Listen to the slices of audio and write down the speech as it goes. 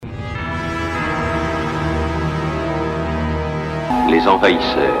Les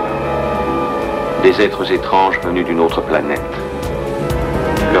envahisseurs. Des êtres étranges venus d'une autre planète.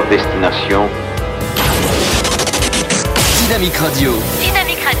 Leur destination... Dynamique Radio.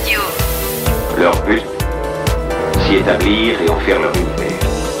 Dynamique Radio. Leur but, s'y établir et en faire leur univers.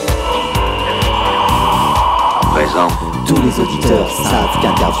 À présent, tous les auditeurs savent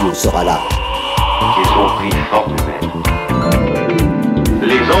qu'Interview sera là. Qu'ils ont pris forme humaine.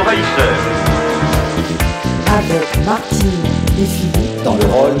 Les envahisseurs. Avec Martine et Philippe dans le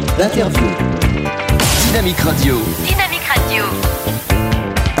rôle d'Interview. Dynamique Radio. Dynamique Radio.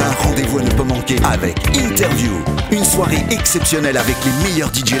 Un rendez-vous à ne pas manquer avec Interview. Une soirée exceptionnelle avec les meilleurs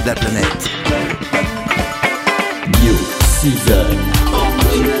DJ de la planète. New Season.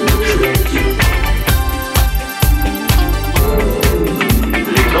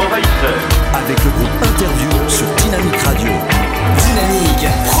 Les envahisseurs. Avec le groupe Interview sur Dynamique Radio. Dynamique,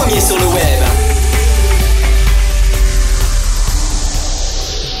 premier sur le web.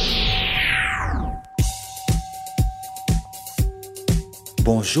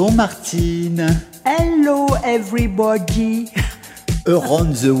 Bonjour Martine. Hello everybody.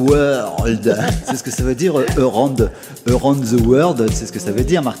 Around the world. C'est ce que ça veut dire, around the world, c'est ce que ça veut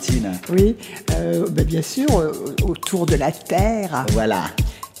dire Martine. Oui, bien sûr, autour de la Terre. Voilà.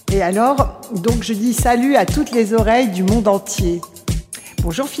 Et alors, donc je dis salut à toutes les oreilles du monde entier.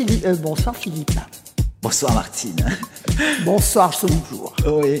 Bonjour Philippe, bonsoir Philippe. Bonsoir Martine. Bonsoir bonjour.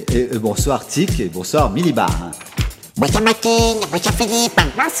 Oui, et bonsoir Tic et bonsoir Milibar. Bonsoir Martine, bonsoir Philippe.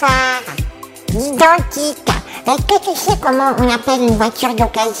 Bonsoir. Dis donc Tic, est-ce que tu sais comment on appelle une voiture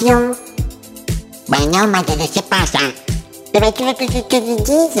d'occasion? Ben non, moi je ne sais pas ça. Eh ben tu veux que je te le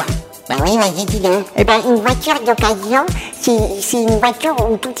dise? Ben oui, vas-y, dis-le. Eh ben une voiture d'occasion, c'est une voiture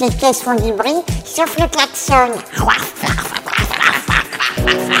où toutes les pièces font du bruit, sauf le klaxon.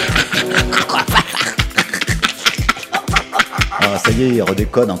 Ah, ça y est, il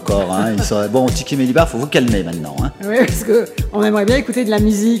redéconne encore. Hein. Bon, Tiki Mélibar, faut vous calmer maintenant. Hein. Oui, parce qu'on aimerait bien écouter de la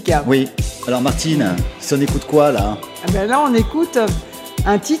musique. Oui. Alors Martine, si on écoute quoi là? Ben là, on écoute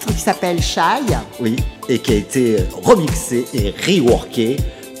un titre qui s'appelle Shy. Oui, et qui a été remixé et reworké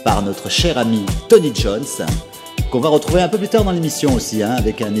par notre cher ami Tony Jones, qu'on va retrouver un peu plus tard dans l'émission aussi, hein,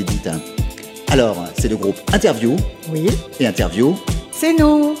 avec un edit. Hein. Alors, c'est le groupe Interview. Oui. Et Interview. C'est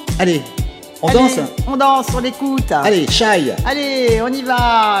nous. Allez, on danse. On danse, on l'écoute. Allez, Shy. Allez, on y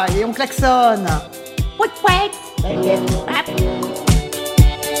va et on klaxonne. Pouet pouet.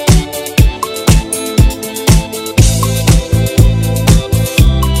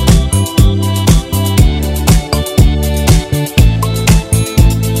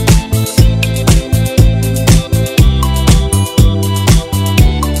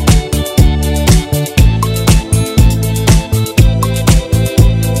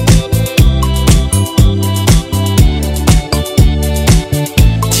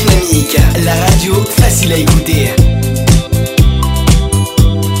 La radio facile à écouter.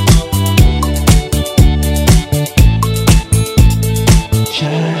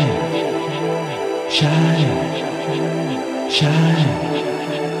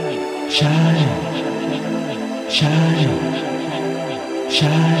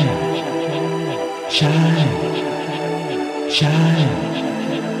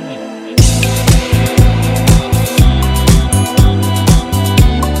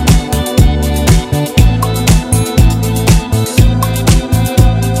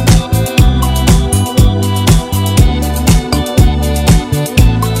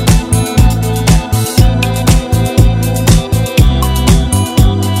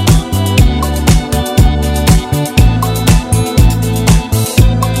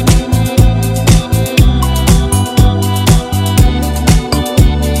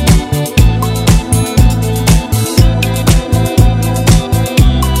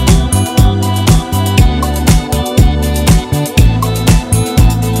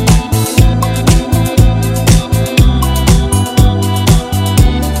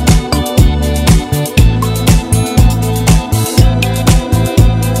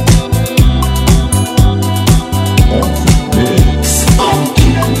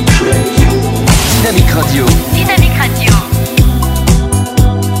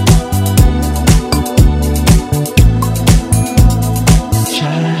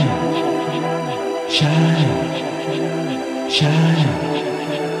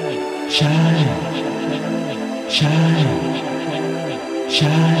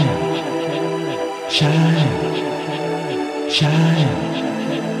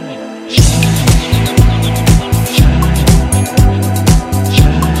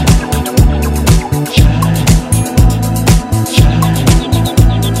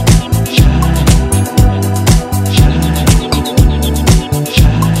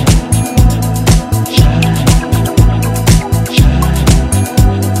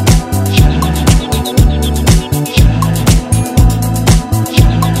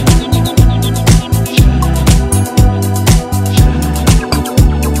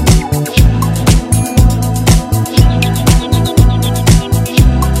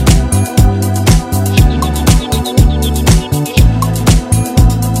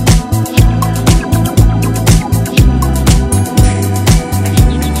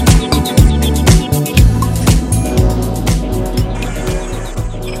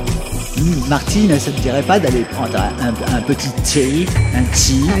 Martine, ça te dirait pas d'aller prendre un petit thé, un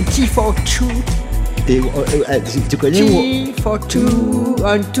tea, Un tea for two. et tu connais où, Tea for two.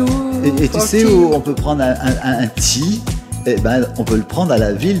 Un two. et tu for sais tea. où on peut prendre un tea? Eh ben, on peut le prendre à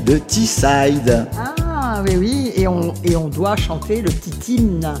la ville de Teesside. Ah oui, oui. Et on doit chanter le petit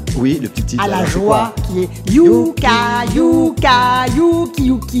hymne. Oui, le petit hymne. À la Alors, c'est joie quoi? qui est Yuka, Yuka, Yuki,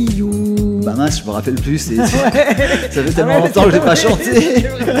 Yuki, You. Bah mince, je me rappelle plus. Ça fait tellement Ah ouais, longtemps que je n'ai pas c'est vrai. chanté.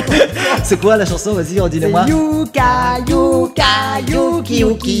 C'est quoi la chanson? Vas-y, redis-le-moi. C'est Yuka, Yuka, Yuki,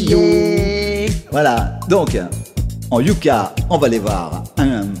 Yuki, yeah. Voilà, donc en Yuka, on va aller voir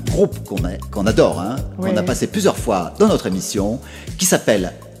un groupe qu'on adore, hein, Ouais. qu'on a passé plusieurs fois dans notre émission, qui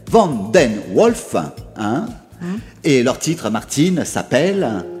s'appelle Van Den Wolf, hein, et leur titre, Martine, s'appelle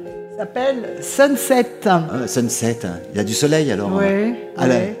S'appelle Sunset. Sunset. Il y a du soleil alors. Ouais,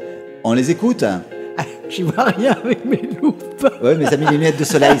 Allez, ouais. on les écoute. Ah, j'y vois rien avec mes loupes. Ouais, mais ça a mis les lunettes de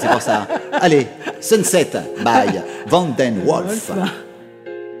soleil, c'est pour ça. Allez, Sunset by Van Den Wolf.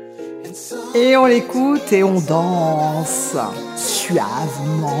 Et on l'écoute et on danse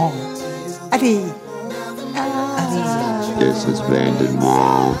suavement. Allez. This is Brandon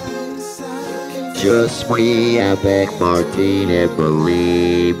Wall. Just me avec Martine et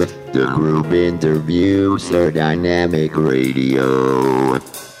Believe. The group interviews their dynamic radio.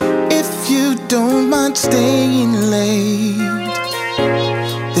 If you don't mind staying late,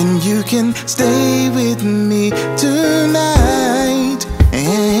 then you can stay with me tonight.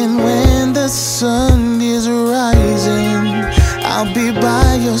 And when the sun is rising, I'll be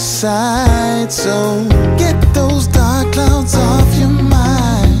by your side. So get those dark clouds off your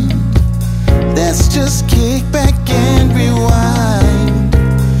mind. Let's just kick back and rewind.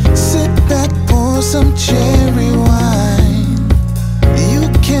 Sit back, pour some cherry wine. You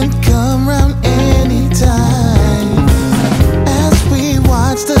can come round anytime. As we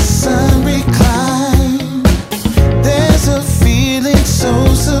watch the sun recline, there's a feeling so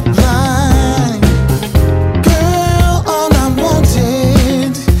sublime. Girl, all I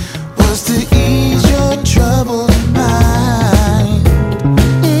wanted was to ease your troubled mind.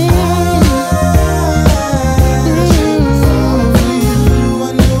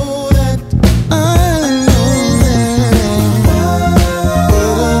 I know that.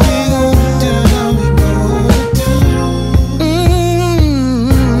 What are we gonna do?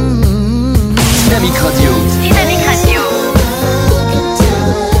 Dynamique Radio. Dynamique Radio.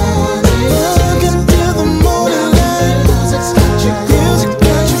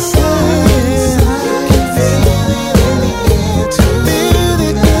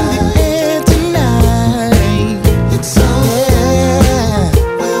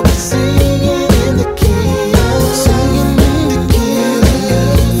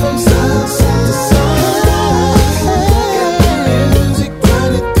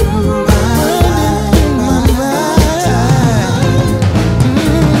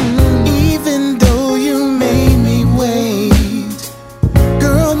 Even though you made me wait,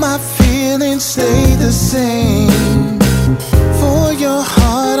 girl, my feelings stay the same. For your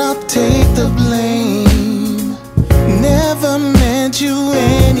heart, I'll take the blame. Never meant you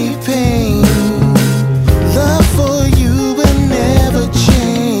any pain. Love for you will never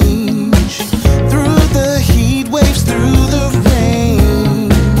change. Through the heat waves, through the rain.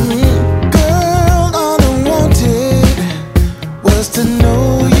 Girl, all I wanted was to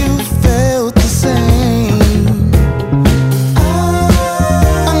know you felt the same.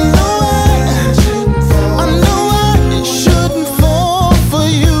 I know I shouldn't fall for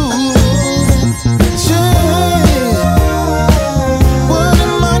you. What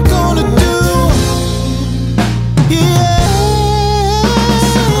am I gonna do?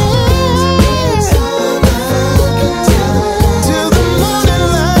 Till the morning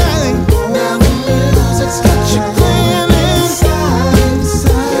light. Now the music's got you playing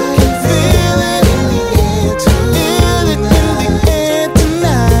inside.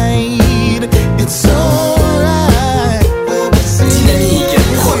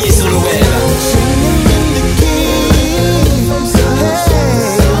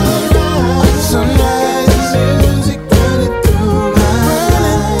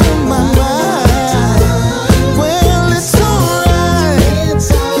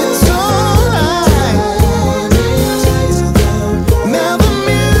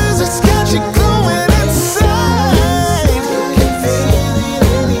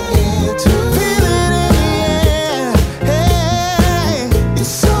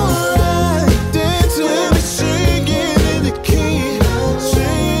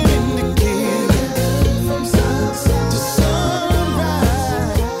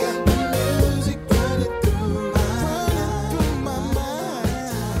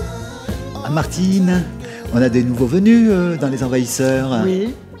 Martine, on a des nouveaux venus dans les Envahisseurs.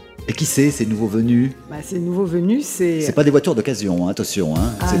 Oui. Et qui c'est ces nouveaux venus? Bah, ces nouveaux venus, c'est... C'est pas des voitures d'occasion, hein, attention,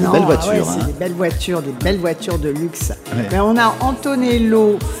 hein. Ah C'est des non, belles ah ouais, voitures. c'est Hein. des belles voitures de luxe. Ouais. Mais on a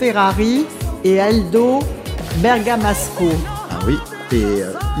Antonello Ferrari et Aldo Bergamasco. Ah oui, et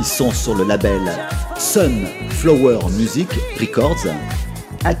ils sont sur le label Sunflower Music Records.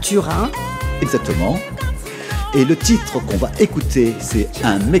 À Turin. Exactement. Et le titre qu'on va écouter, c'est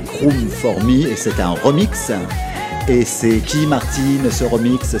un Make Room for Me, et c'est un remix. Et c'est qui, Martine, ce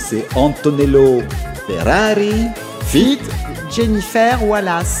remix? C'est Antonello Ferrari feat. Jennifer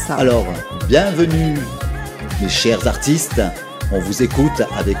Wallace. Alors, bienvenue, mes chers artistes. On vous écoute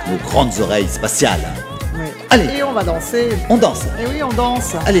avec nos grandes oreilles spatiales. Ouais. Allez. Et on va danser. On danse. Et oui, on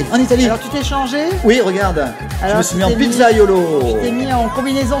danse. Allez, en Italie. Alors tu t'es changé? Oui, regarde. Je Alors, me suis mis en tu t'es pizzaiolo. Tu t'es mis en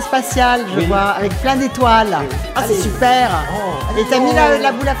combinaison spatiale, je Oui. vois, avec plein d'étoiles. Ah, c'est Allez. super. Oh. Et t'as mis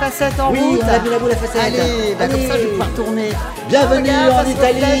la boule à facettes en Oui, route? on a mis la boule à facettes. Allez, bah, comme Allez. ça je vais pouvoir tourner. Bienvenue Ah, regarde, en ça se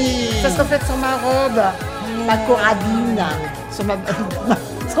Italie. reflète- Ça se reflète sur ma robe, ma corabine. Sur ma,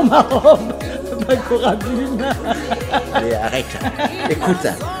 sur ma robe, ma corabine. Allez, arrête. Écoute.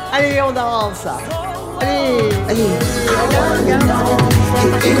 Allez, on danse. Allez, Allez. regarde,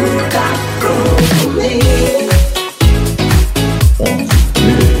 regarde.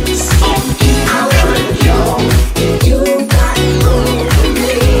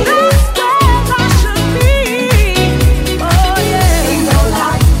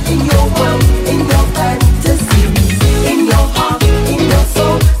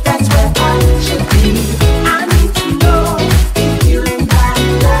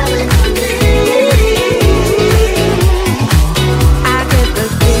 I get the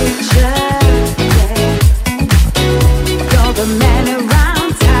vision.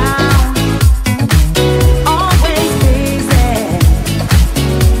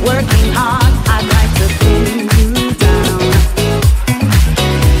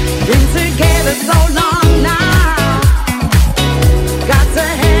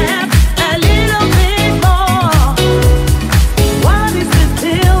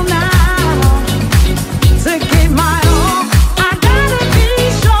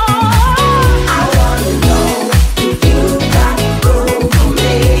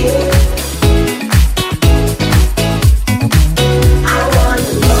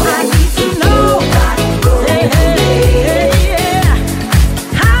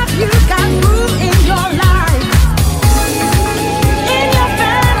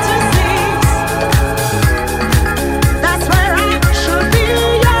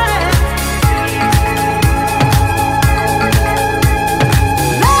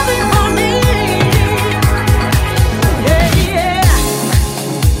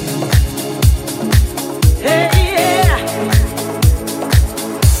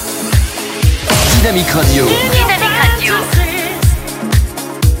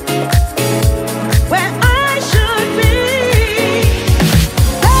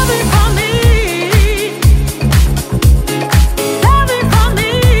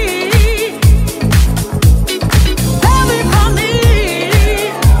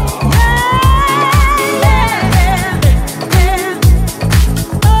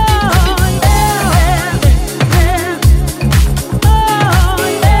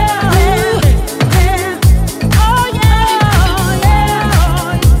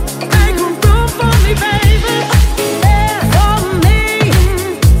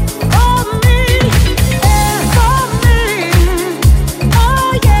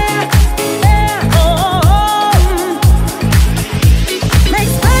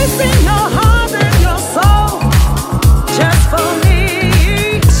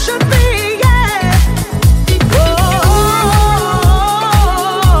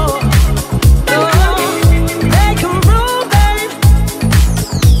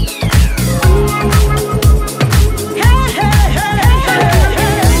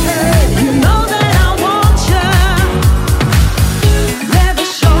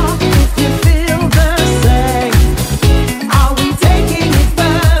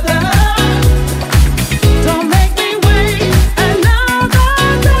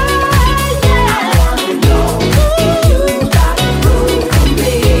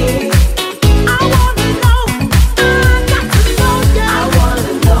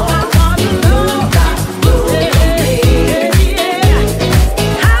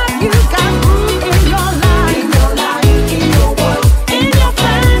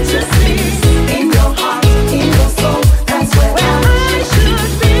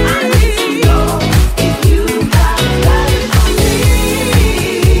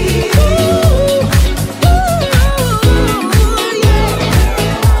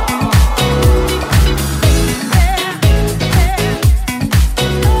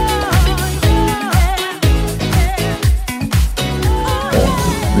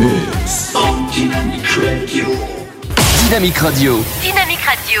 Dynamique Radio. Dynamique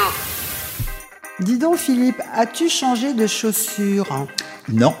Radio. Dis donc Philippe, as-tu changé de chaussures?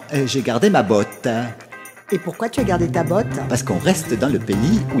 Non, j'ai gardé ma botte. Et pourquoi tu as gardé ta botte? Parce qu'on reste dans le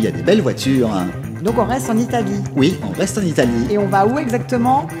pays où il y a des belles voitures. Donc on reste en Italie. Oui, on reste en Italie. Et on va où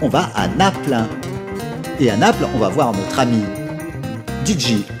exactement? On va à Naples. Et à Naples, on va voir notre ami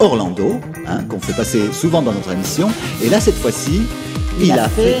DJ Orlando, qu'on fait passer souvent dans notre émission. Et là, cette fois-ci, il a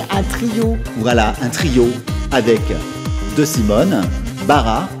fait un trio. Voilà, un trio avec De Simone,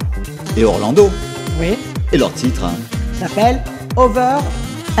 Bara et Orlando. Oui. Et leur titre s'appelle Over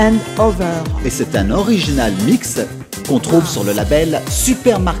and Over. Et c'est un original mix qu'on trouve sur le label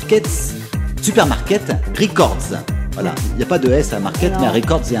Supermarket Records. Voilà, il n'y a pas de S à Market, mais à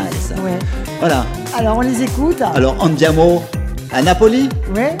Records, il y a un S. Ouais. Voilà. Alors, on les écoute. Alors, andiamo à Napoli.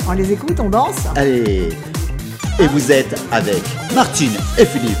 Ouais, on les écoute, on danse. Allez. Et vous êtes avec Martine et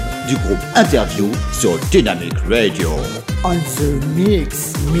Philippe du groupe Interview sur Dynamic Radio. On the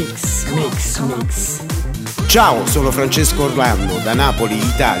mix. Ciao, sono Francesco Orlando da Napoli,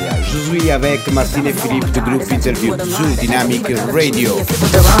 Italia. Je suis avec Martine et Philippe du groupe Interview sur Dynamic Radio.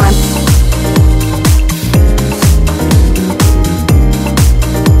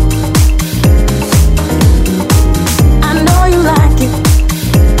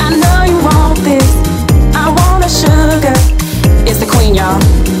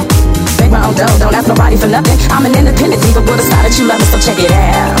 Don't ask nobody for nothing. I'm an independent diva with a style that you love, so check it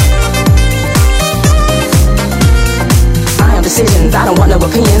out. I am decisions, I don't want no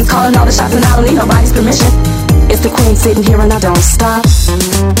opinions. Calling all the shots and I don't need nobody's permission. It's the queen sitting here and I don't stop.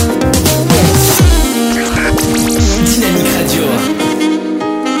 Dynamique Radio.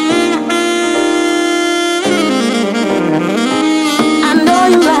 I know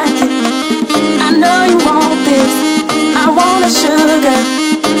you like it. I know you want this. I want a sugar.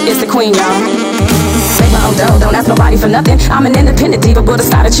 It's the queen, y'all. Make my own dough, don't ask nobody for nothing. I'm an independent diva with a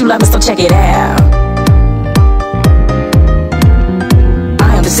style that you love, so check it out.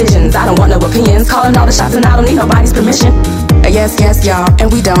 I am decisions, I don't want no opinions. Calling all the shots and I don't need nobody's permission. Yes, yes, y'all,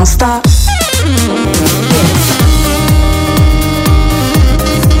 and we don't stop.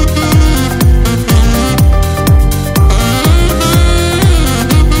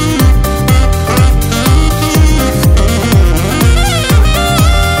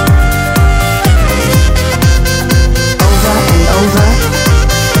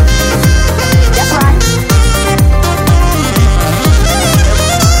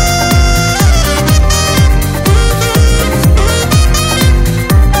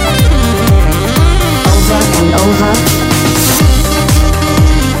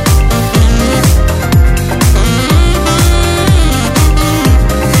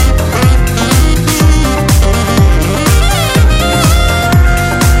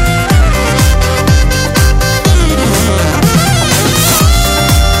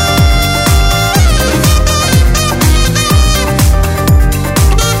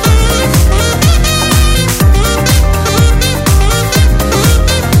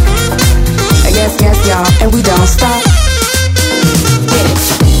 And we don't stop.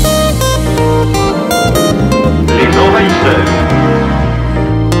 Les Envahisseurs.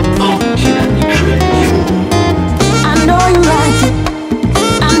 I know you like it.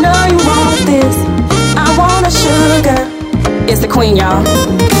 I know you want this. I want a sugar. It's the queen, y'all.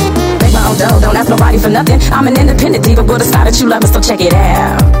 Make my own dough, don't ask nobody for nothing. I'm an independent diva with a style that you love, so check it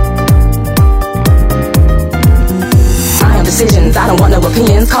out. I am decisions, I don't want no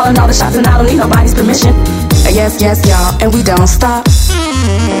opinions. Calling all the shots and I don't need nobody's permission. Yes, yes, y'all, and we don't stop.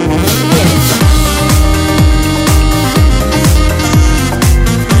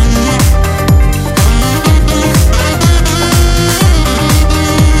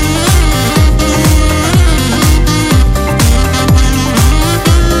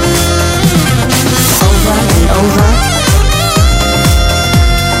 Over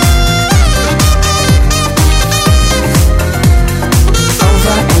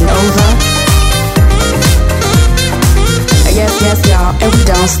and over. Yes, y'all, and we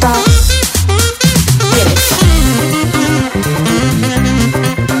don't stop. Get it.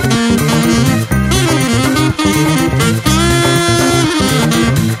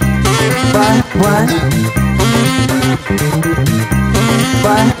 What?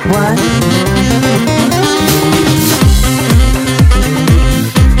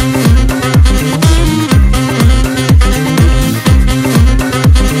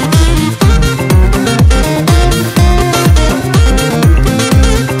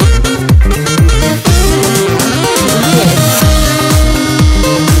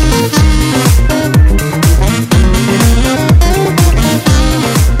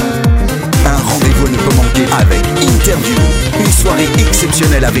 Un rendez-vous ne peut manquer avec Interview.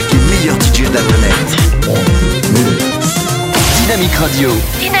 exceptionnel avec les meilleurs DJ de la planète. Dynamique Radio.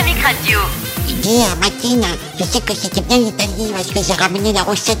 Dynamique Radio. Dis, Martine, je sais que c'était bien l'Italie parce que j'ai ramené la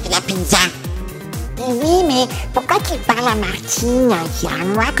recette de la pizza. Oui, mais pourquoi tu parles à Martine? C'est à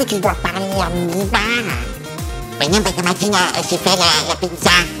moi que tu dois parler à Minibar. Mais non, parce que Martine s'est fait la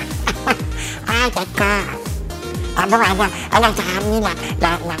pizza. Ah, d'accord. Ah bon, alors t'as ramené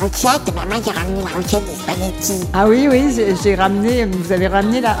la recette, mais moi j'ai ramené la recette des spaghettis. Ah oui, j'ai ramené, vous avez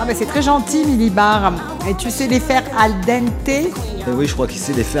ramené la... Ah ben c'est très gentil, Milibar. Et tu sais les faire al dente? Oui, je crois qu'il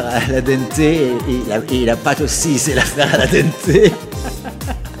sait les faire à la dente et la pâte aussi, il sait la faire à la dente.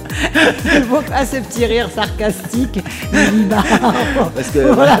 Il faut pas ce petit rire sarcastique, Milibar. Parce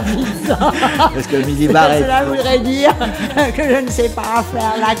que pour la pizza. Parce que Milibar Cela voudrait dire que je ne sais pas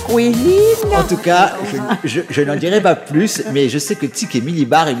faire la cuisine. En tout cas, je n'en dirai pas plus, mais je sais que Tic et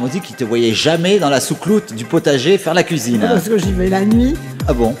Milibar, ils m'ont dit qu'ils te voyaient jamais dans la sous-cloute du potager faire la cuisine. Parce que j'y vais la nuit.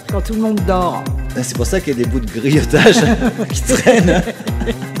 Ah bon? Quand tout le monde dort. C'est pour ça qu'il y a des bouts de grillottage qui traînent.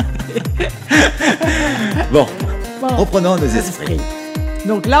 Bon, reprenons nos esprits.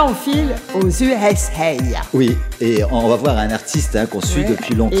 Donc là, on file aux USA. Oui, et on va voir un artiste qu'on suit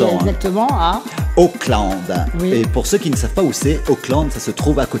depuis longtemps. Exactement, à Auckland. Oui. Et pour ceux qui ne savent pas où c'est, Auckland, ça se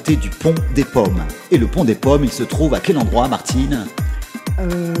trouve à côté du pont des Pommes. Et le pont des Pommes, il se trouve à quel endroit, Martine?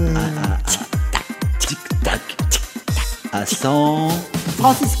 Tic-tac, tic-tac. À San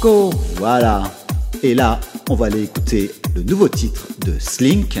Francisco. Voilà. Et là, on va aller écouter le nouveau titre de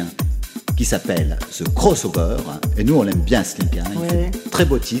Slink, qui s'appelle The Crossover. Et nous, on l'aime bien, Slink. Il fait de très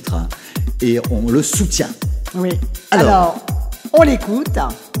beaux titres. Et on le soutient. Oui. Alors on l'écoute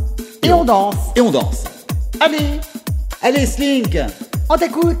et on danse. Et on danse. Allez, Slink. On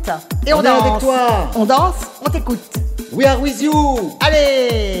t'écoute et on est danse. avec toi. On danse, on t'écoute. We are with you.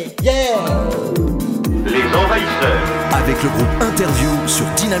 Allez. Yeah. Les Envahisseurs. Avec le groupe Interview sur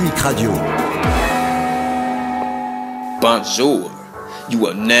Dynamique Radio. Bonjour. You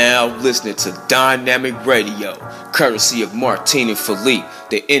are now listening to Dynamic Radio, courtesy of Martine and Philippe.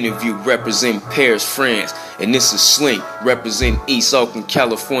 The interview representing Paris, France, and this is Slink representing East Oakland,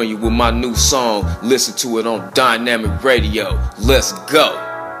 California with my new song. Listen to it on Dynamic Radio. Let's go.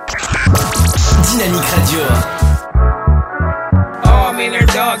 Dynamique Radio. All men are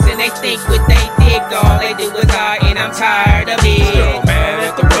dogs and they think what they dig. All they do is lie and I'm tired of it. Girl mad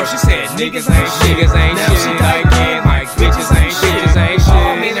at the road, she said niggas ain't shit. Niggas ain't now shit. She got again like bitches ain't shit.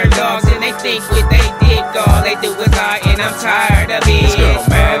 All men are dogs and they think what they dig. All they do is lie and I'm tired of it. This girl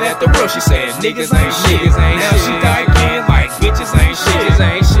mad at the road, she said niggas ain't shit. Now she got again like bitches ain't shit.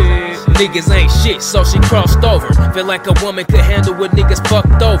 Niggas ain't shit, so she crossed over. Feel like a woman could handle what niggas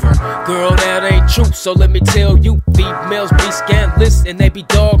fucked over. Girl, that ain't true, so let me tell you. Females be scandalous and they be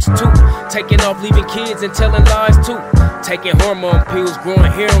dogs too. Taking off, leaving kids and telling lies too. Taking hormone pills,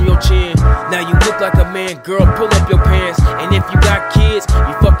 growing hair on your chin. Now you look like a man, girl, pull up your pants. And if you got kids,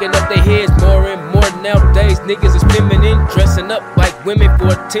 you fucking up their heads more and more. Nowadays, niggas is feminine, dressing up like women for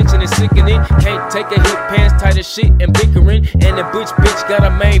attention and sickening. Can't take a hip, pants tight as shit and bickering. And the bitch got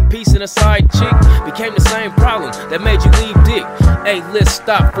a main piece and a side chick. Became the same problem that made you leave dick. Hey, let's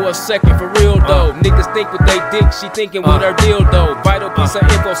stop for a second, for real though. Niggas think with they dick, she thinking with her dildo. Vital piece of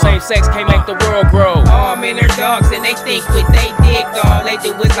info, same sex can't make the world grow. All men are dogs and they think what they dig. All they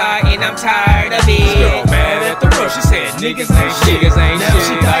do is lie and I'm tired of it. This girl mad at the road, she said niggas ain't shit. Now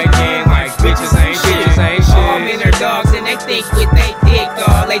she got again like bitches ain't shit. All men are dogs and they think what they dig.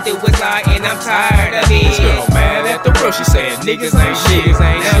 All they do is lie and I'm tired of it. This girl mad at the road, she said niggas ain't shit.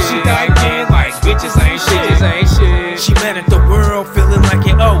 Now she got again like bitches ain't shit. She mad at the world, feeling like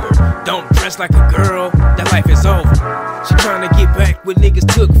it over. Don't dress like a girl, that life is over. She trying to get back what niggas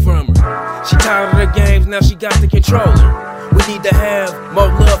took from her. She tired of the games, now she got to control her. We need to have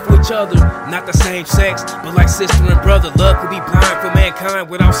more love for each other. Not the same sex, but like sister and brother. Love could be blind for mankind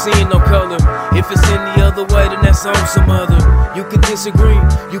without seeing no color. If it's any other way, then that's on some other. You could disagree,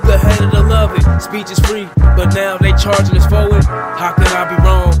 you could hate it or love it. Speech is free, but now they charging us for it. How could I be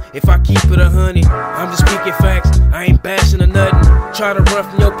wrong if I keep it 100? I'm just speaking facts, I ain't bashing or nothing. Try to run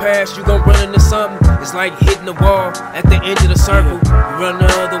from your past, you gon' run into something. It's like hitting the wall at the end of the circle. You run the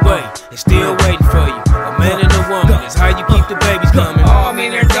other way, and still waiting for you. A man and a woman, that's how you keep the babies coming. All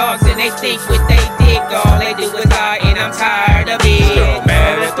men are dogs and they think what they dig. All they do is lie and I'm tired of it. This girl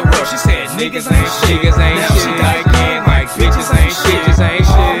mad at the world, she said niggas ain't shit. Now she got again like bitches ain't shit.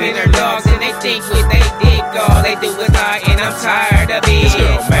 All men are dogs and they think what they dig. All they do is lie and I'm tired of it. This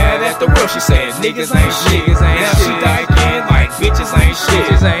girl mad at the world, she said niggas ain't shit. Now she got again like bitches ain't shit.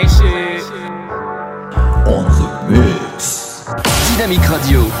 On the mix. Dynamique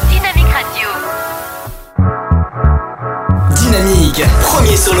Radio. Dynamique Radio. Dynamique,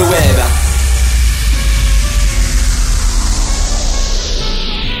 premier sur le web.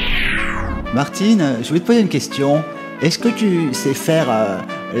 Martine, je voulais te poser une question. Est-ce que tu sais faire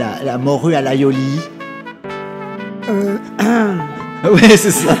la morue à l'aioli? Oui,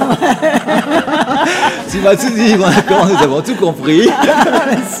 c'est ça. Tu m'as tout dit, bon d'accord, nous avons tout compris.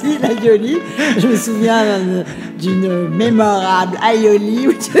 Si, l'aioli, je me souviens d'une mémorable aioli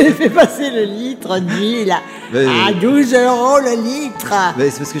où tu avais fait passer le litre d'huile à 12 € le litre.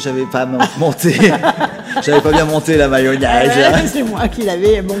 Mais c'est parce que j'avais pas monté, j'avais pas bien monté la mayonnaise. C'est moi qui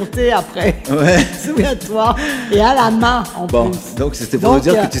l'avais monté après. Ouais. Souviens-toi. Et à la main en plus. Donc c'était pour nous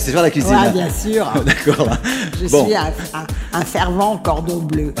dire que tu sais faire la cuisine. Ouais, bien sûr. D'accord. Je suis un fervent cordon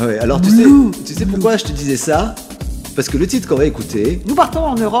bleu. Ouais, alors tu sais pourquoi je te disais ça? Parce que le titre qu'on va écouter... Nous partons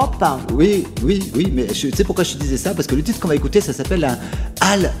en Europe. Oui, mais tu sais pourquoi je te disais ça? Parce que le titre qu'on va écouter, ça s'appelle un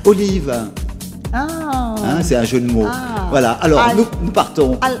Al Olive. C'est un jeu de mots. Voilà, alors nous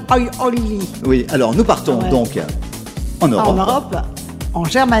partons... Al Olive. Oui, alors nous partons donc en Europe. En Europe, en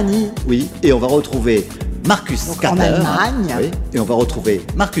Germanie. Oui, et on va retrouver Marcus Katter. En Allemagne. Oui, et on va retrouver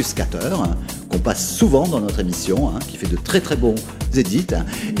Marcus Katter, qu'on passe souvent dans notre émission, qui fait de très très bons édits.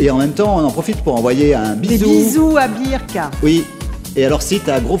 Et en même temps, on en profite pour envoyer un bisou. Des bisous à Birk. Oui, et alors site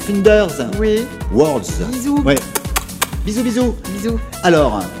à Growfinders. Oui. Worlds. Bisous. Oui. Bisous. Bisous.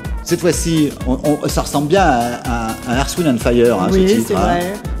 Alors, cette fois-ci, ça ressemble bien à un Earth, Wind & Fire, oui, ce titre. C'est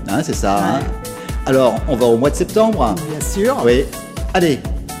vrai. C'est ça. Ouais. Alors, on va au mois de septembre. Bien sûr. Oui. Allez,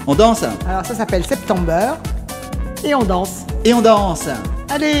 on danse. Alors, ça s'appelle September. Et on danse.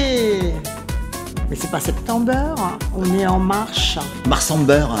 Allez. Mais c'est pas September, on est en marche.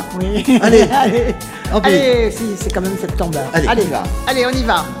 Marsamber. Oui. Allez. Allez, si, c'est quand même September. Allez, on y va. Allez, on y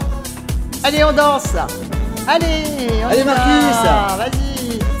va. Allez, on danse. Allez, Allez, Marcus.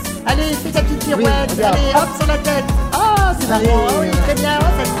 Vas-y. Allez, fais ta petite pirouette. Oui, allez, hop sur la tête. Ah, c'est marrant. Ah oui, très bien,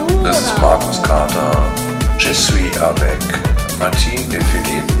 ça tourne. Das ist Markus Carter. Je suis avec Martine et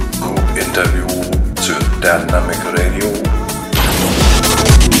Philippe. Groupe interview sur Dynamic Radio.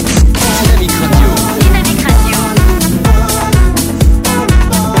 Dynamique Radio. Dynamique Radio.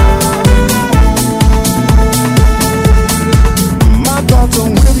 My thoughts are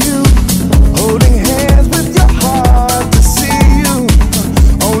with you, holding hands with your heart to see you.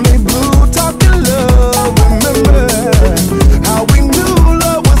 Only blue talking love, remember how we knew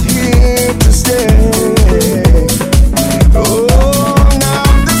love was here to stay. Oh, now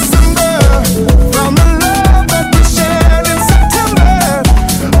December, from the love that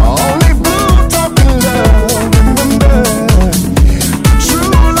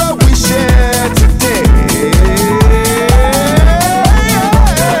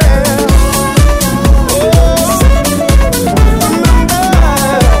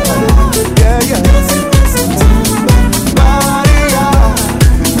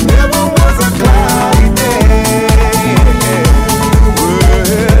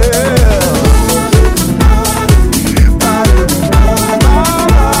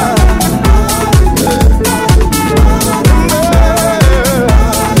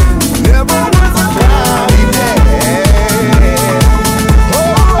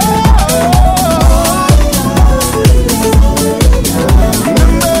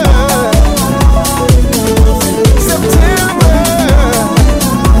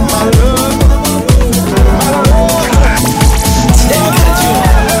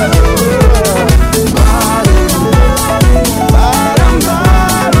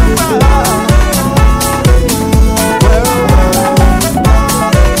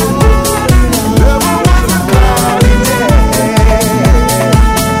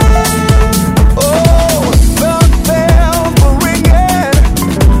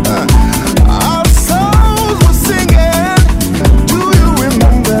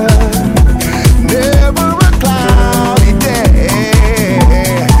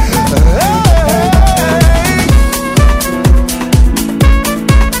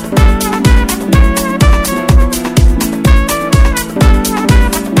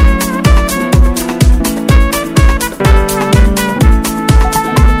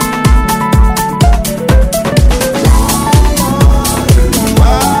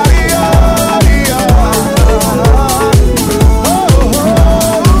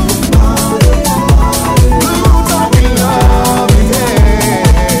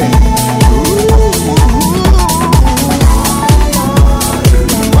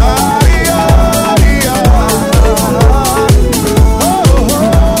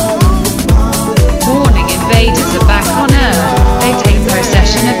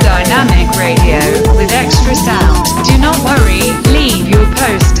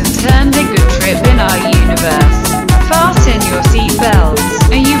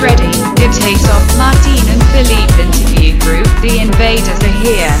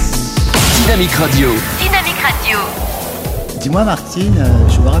Dynamique Radio. Dynamique Radio. Dis-moi Martine,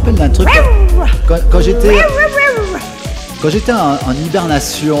 je me rappelle d'un truc. Quand j'étais en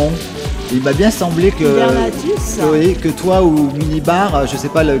hibernation, il m'a bien semblé que, oui, que toi ou Minibar, je sais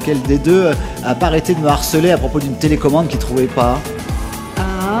pas lequel des deux, a pas arrêté de me harceler à propos d'une télécommande qu'il trouvait pas.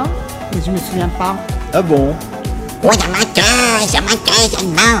 Ah, mais je me souviens pas. Ah bon? Oui,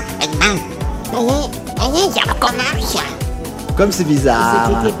 ça recommence. Comme c'est bizarre.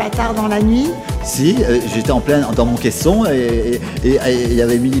 C'était pas tard dans la nuit? Si, j'étais dans mon caisson et il y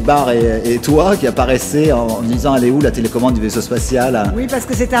avait Minibar et toi qui apparaissaient en disant elle est où la télécommande du vaisseau spatial. Oui, parce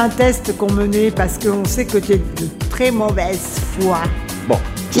que c'était un test qu'on menait, parce qu'on sait que tu es de très mauvaise foi. Bon.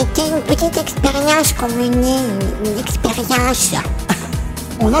 C'était une petite expérience qu'on menait, une expérience.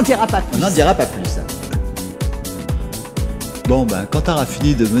 On n'en dira pas plus. On n'en dira pas plus. Bon, ben, quand tu auras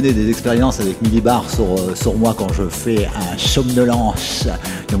fini de mener des expériences avec Minibar sur moi quand je fais un somnolence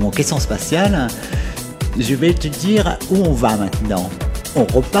de mon caisson spatial, je vais te dire où on va maintenant. On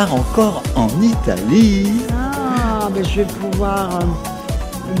repart encore en Italie. Ah, ben je vais pouvoir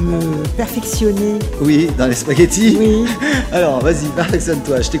me perfectionner. Oui, dans les spaghettis. Oui. Alors, vas-y,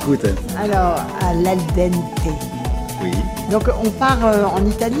 perfectionne-toi, je t'écoute. Alors, à l'al dente. Oui. Donc, on part en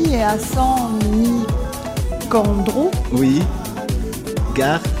Italie et à San Nicandro. Oui.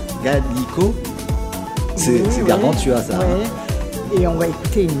 Garganico. C'est Gargantua, ça. Ouais. Et on va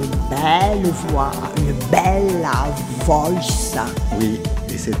écouter une belle voix, une belle voice. Oui,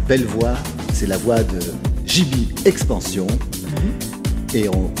 et cette belle voix, c'est la voix de JB Expansion. Et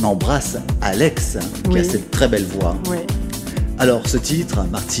on embrasse Alex, qui a cette très belle voix. Oui. Alors, ce titre,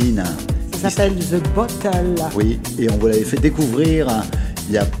 Martine... Ça s'appelle The Bottle. Oui, et on vous l'avait fait découvrir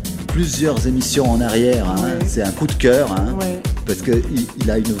il y a plusieurs émissions en arrière. C'est un coup de cœur, parce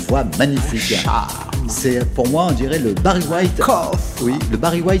qu'il a une voix magnifique. C'est, pour moi, on dirait le Barry White. Oui, le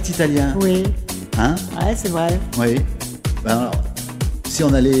Barry White italien. Oui. Hein? Ouais, c'est vrai. Oui. Ben alors, si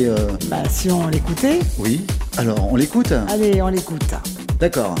on allait... si on l'écoutait. Oui. Alors, on l'écoute? Allez, on l'écoute.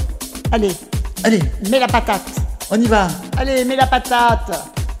 D'accord. Allez. Allez. Mets la patate. On y va. Allez, mets la patate.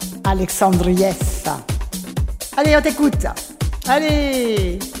 Alexandrietta. Allez, on t'écoute.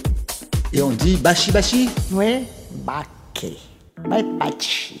 Allez. Et on dit bachi bachi? Oui. Baché.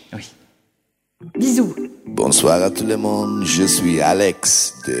 Bachi. Oui. Bisous. Bonsoir à tout le monde, je suis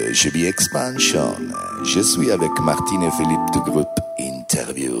Alex de JB Expansion. Je suis avec Martine et Philippe du groupe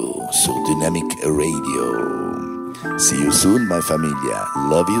Interview sur Dynamic Radio. See you soon, my familia.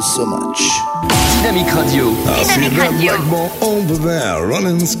 Love you so much. Dynamic Radio. I see that black boy over there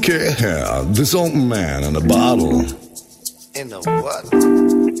running scared. This old man in a bottle. In a what?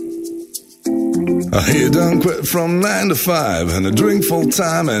 He done quit from 9 to 5 and a drink full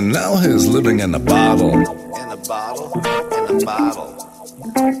time, and now he's living in a bottle. In a bottle? In a bottle.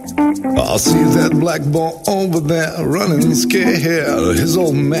 I see that black boy over there running scared. His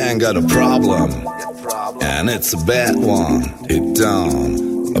old man got a problem, and it's a bad one. He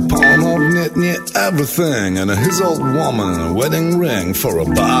done a pawn of near everything, and his old woman a wedding ring for a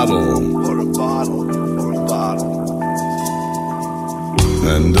bottle. For a bottle. For a bottle.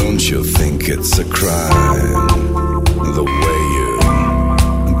 And don't you think it's a crime, the way you,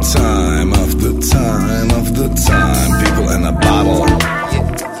 time after time after time, people in a bottle.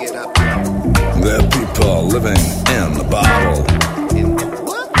 Get up. There are people living in a bottle.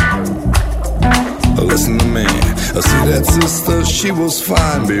 Listen to me, I see that sister, she was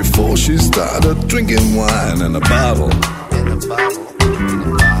fine before she started drinking wine in a bottle. In a bottle. In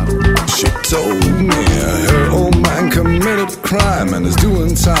a bottle. She told me her old man committed a crime and is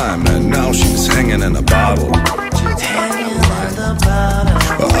doing time, and now she's hanging in a bottle.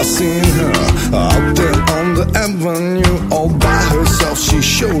 I seen her out there on the avenue all by herself. She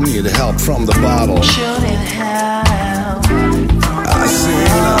sure needed help from the bottle. I seen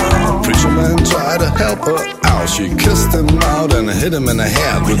her preacher man try to help her out. She kissed him out and hit him in the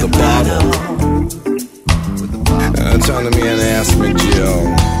head with a bottle. And turned to me and asked me,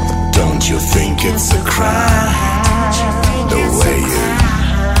 Joe, don't you think it's a crime, the way you,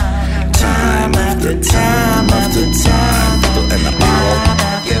 time after time after time, people in a bottle,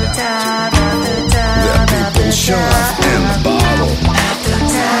 there are people showing up in a bottle.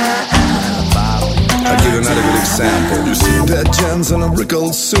 I'll give you another good example. You see that gents in a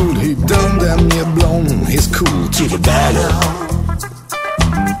wrinkled suit, he done damn near blown his cool to the bottle.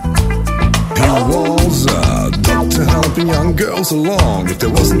 He was a doctor helping young girls along. If they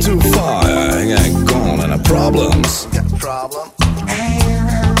wasn't too far, he ain't gone any problems.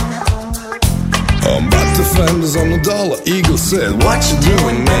 But the fenders on the dollar eagle said, what you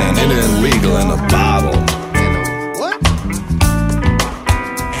doing, man? It ain't legal in a bottle.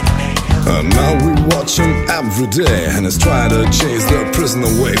 Now we watch him every day, and he's trying to chase the prison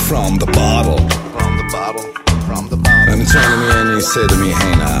away from the bottle. And he turned to me and he said to me,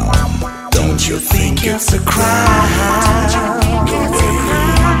 hey now, don't you think it's a crime? The way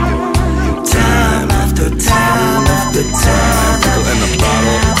time after time after time, people in the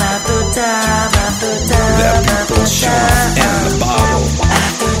bottle, there are people shot in the bottle.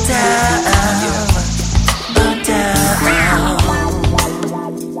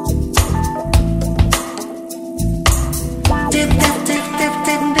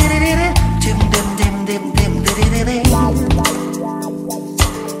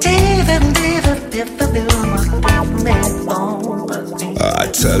 I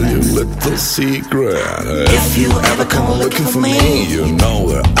tell you little secret, if you ever come looking for me, you know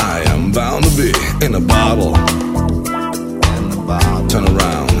where I am bound to be, in a bottle. Turn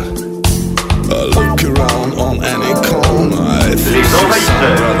around, look around on any corner. Les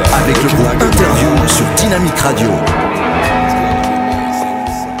Envahisseurs, avec le groupe Interview sur Dynamique Radio.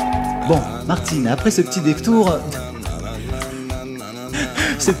 Bon, Martine, après ce petit détour...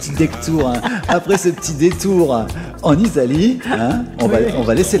 Après ce petit détour en Italie, hein, on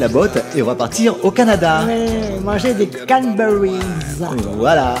va laisser la botte et on va partir au Canada. Ouais, manger des cranberries.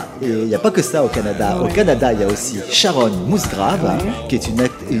 Voilà, et il n'y a pas que ça au Canada. Ouais. Au Canada, il y a aussi Sharon Musgrave, hein, qui est une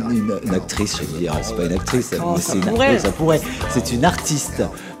actrice, je veux dire, c'est pas une actrice, mais c'est une actrice, ça pourrait. C'est une artiste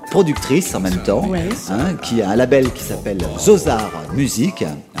productrice en même temps, hein, qui a un label qui s'appelle Zozar Music,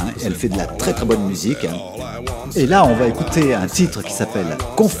 hein, elle fait de la très très bonne musique. Et là, on va écouter un titre qui s'appelle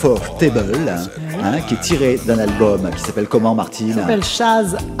Comfortable, hein, qui est tiré d'un album qui s'appelle comment, Martine ? Qui s'appelle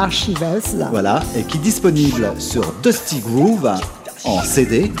Chaz Archives. Voilà, et qui est disponible sur Dusty Groove en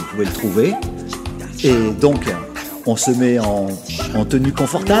CD, vous pouvez le trouver. Et donc, on se met en tenue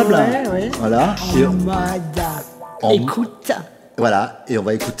confortable. Ouais. Voilà. En mode écoute. Voilà, et on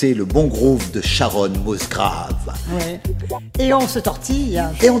va écouter le bon groove de Sharon Musgrave. Ouais. Et on se tortille.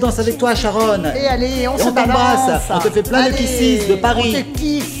 Et on danse avec toi, Sharon. Et allez, on se t'embrasse. On te fait plein de kisses de Paris. On te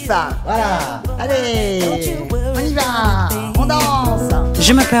kiffe. Voilà. Allez, on y va. On danse.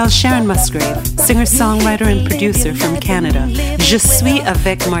 Je m'appelle Sharon Musgrave, singer-songwriter and producer from Canada. Je suis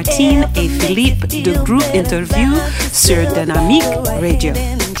avec Martine et Philippe de groupe Interview sur Dynamique Radio.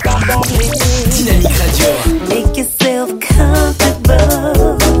 Dynamique Radio. Make yourself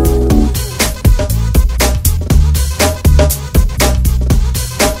comfortable.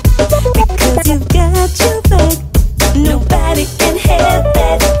 Because you've got your back. Nobody can have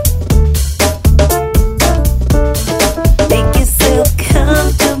that. Make yourself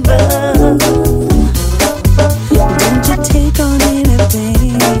comfortable. Don't you take on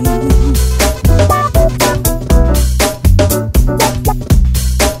anything.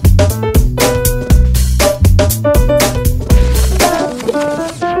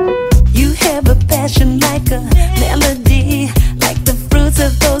 Like a melody, like the fruits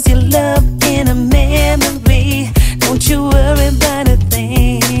of those you love in a memory. Don't you worry about a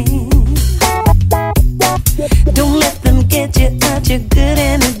thing. Don't let them get you out your good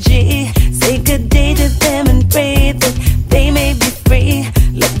energy. Say good day to them and pray that they may be free.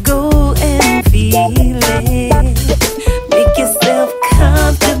 Let go and feel it. Make yourself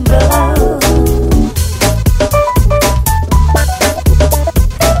comfortable.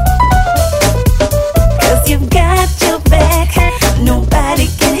 You've got your back. Nobody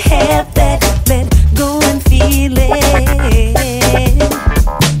can have that. Let go and feel it.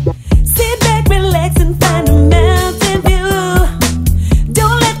 Sit back, relax, and find a mountain view.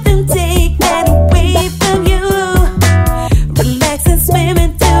 Don't let them take that away from you. Relax and swim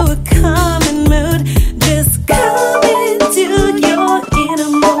into a calming mood. Just come into your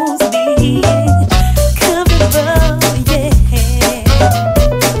innermost being. Comfortable, yeah.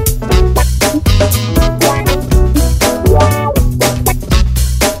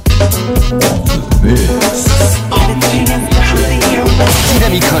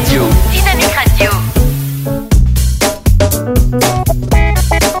 Dynamique Radio. Dynamique Radio.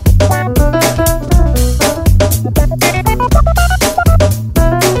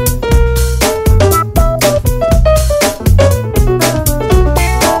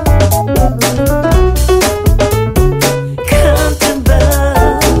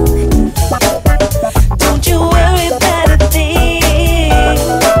 Don't you worry about a thing.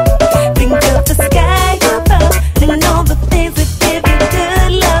 Think of the sky above and all the things that give you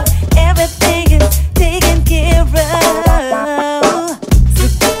good love. Everything is taken care of. So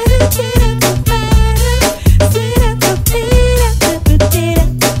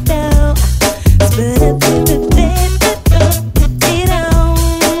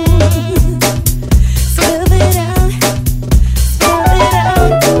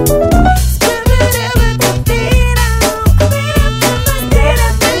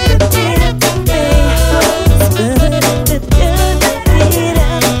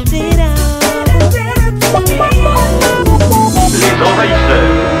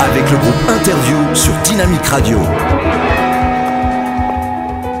le groupe Interview sur Dynamique Radio.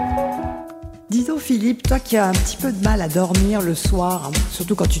 Dis donc Philippe, toi qui as un petit peu de mal à dormir le soir, hein,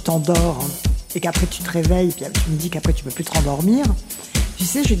 surtout quand tu t'endors, hein, et qu'après tu te réveilles, puis tu me dis qu'après tu peux plus te rendormir, tu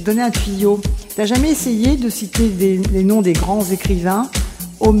sais, je vais te donner un tuyau. T'as jamais essayé de citer les noms des grands écrivains?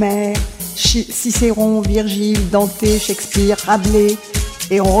 Homère, Cicéron, Virgile, Dante, Shakespeare, Rabelais,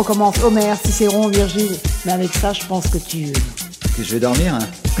 et on recommence Homère, Cicéron, Virgile. Mais avec ça, je pense que Que je vais dormir, hein?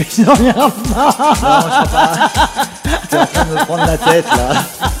 Que tu dormiras pas. Non, je crois pas. T'es en train de me prendre la tête, là.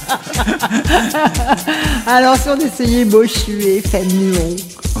 Alors, si on essayait Bossuet, Fénelon.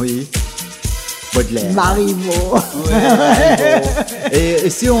 Oui. Baudelaire. Marivaux. Ouais, et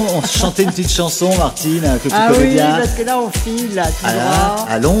si on chantait une petite chanson, Martine, que tu connais oui, bien? Parce que là, on file, là, tout droit.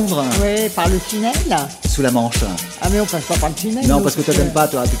 À Londres? Oui, par le tunnel. Sous la Manche. Ah, mais on passe pas par le tunnel. Non, parce que toi, t'aimes pas,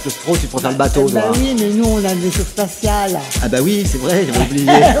 toi. T'es claustro, tu préfères le bateau, toi. Bah oui, mais nous, on a le vaisseau spatial. Ah bah oui, c'est vrai, j'avais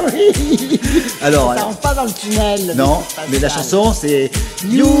oublié. Oui. Alors, ça rentre pas dans le tunnel. Non, mais la chanson, c'est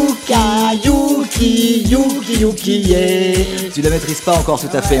Yuka, Yuki, Yuki, Yuki, yeah. Tu la maîtrises pas encore tout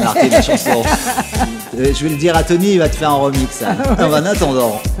à fait, Martine, la chanson. Je vais le dire à Tony, il va te faire un remix. Alors, en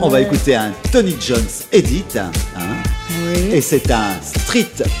attendant, on va écouter un Tony Jones Edit. Oui. Et c'est un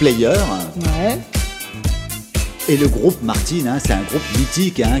street player. Ouais. Et le groupe Martine, c'est un groupe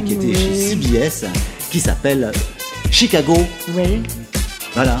mythique qui était chez CBS, qui s'appelle Chicago. Oui.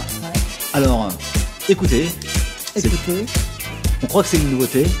 Voilà. Ouais. Alors, écoutez. Écoutez. On croit que c'est une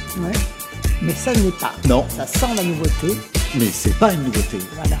nouveauté. Ouais. Mais ça n'est pas. Non. Ça sent la nouveauté. Mais c'est pas une nouveauté.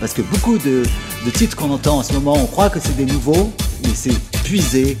 Voilà. Parce que beaucoup de titres qu'on entend en ce moment, on croit que c'est des nouveaux, mais c'est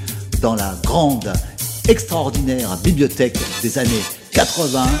puisé dans la grande, extraordinaire bibliothèque des années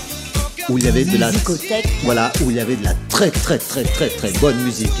 80, où il y avait de la où il y avait de la très bonne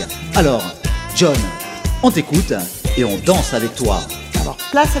musique. Alors, John, on t'écoute et on danse avec toi. Alors,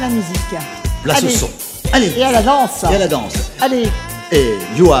 place à la musique. Place au son. Allez. Et à la danse. Et à la danse. Allez. Et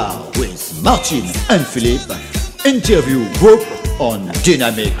you are with Martin and Philippe. Interview group on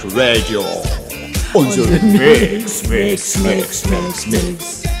Dynamic Radio. On the mix.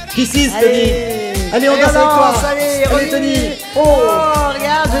 Kisses, Tony. Allez, on danse avec toi. Allez, Tony. Oh,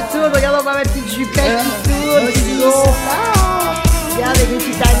 regarde, je tourne. Regarde, on voit ma petite jupette qui tourne. Regarde avec les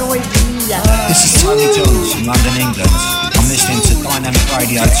petits talons et billes. This is Tony Jones from London, England. I'm listening to Dynamic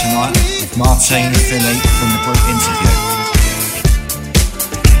Radio tonight with Martin and Philippe from the group Interview.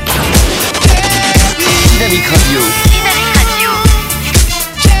 Dynamic Radio.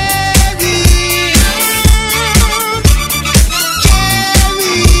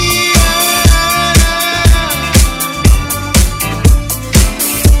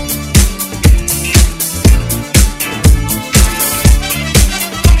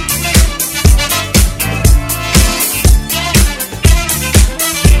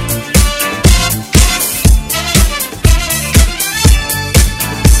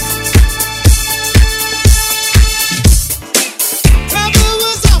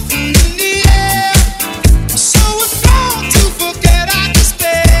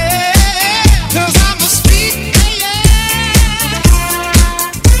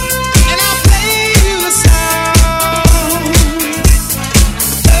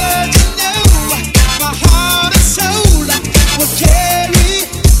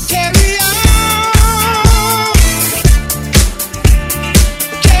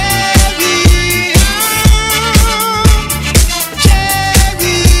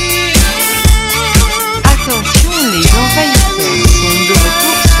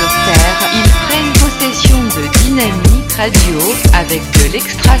 Radio avec de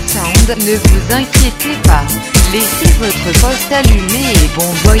l'extra sound, ne vous inquiétez pas. Laissez votre poste allumé et bon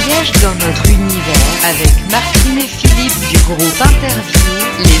voyage dans notre univers avec Martine et Philippe du groupe Interview.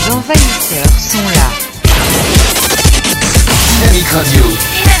 Les envahisseurs sont là. Dynamic Radio.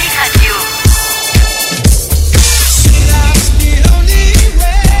 Dynamic Radio.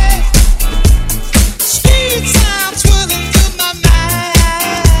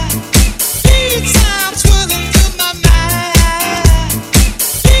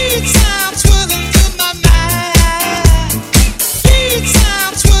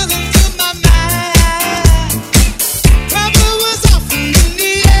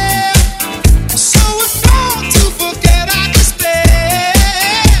 So it's hard to forget our despair.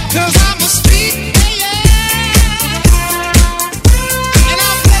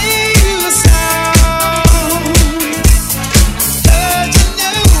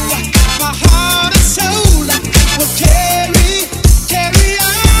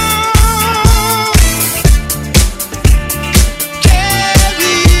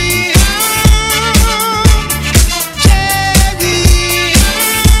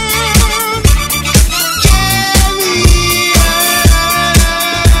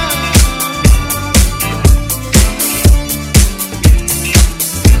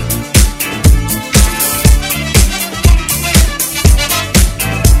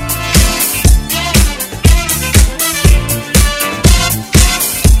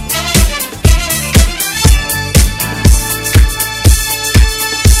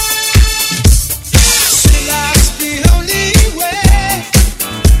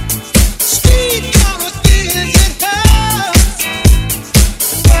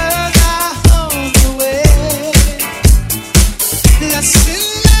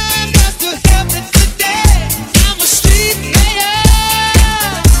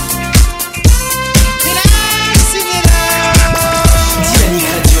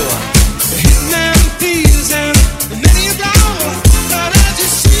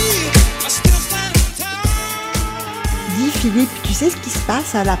 sais ce qui se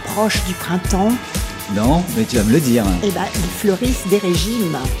passe à l'approche du printemps? Non, mais tu vas me le dire. Eh ben, ils fleurissent des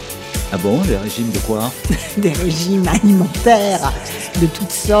régimes. Ah bon, des régimes de quoi? Des régimes alimentaires de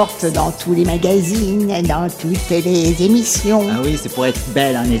toutes sortes, dans tous les magazines, dans toutes les émissions. Ah oui, c'est pour être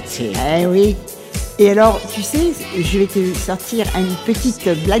belle en été. Eh oui. Et alors, tu sais, je vais te sortir une petite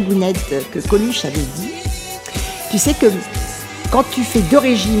blagounette que Coluche avait dit. Tu sais que quand tu fais 2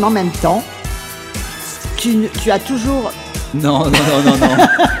 régimes en même temps, tu as toujours... Non.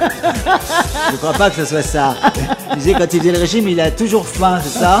 Je crois pas que ce soit ça. Tu disais, quand il faisait le régime, il a toujours faim,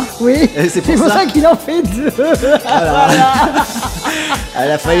 c'est ça? Oui, c'est pour ça qu'il en fait 2. Voilà.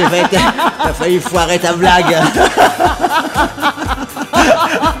 Elle a failli foirer ta blague. Oh,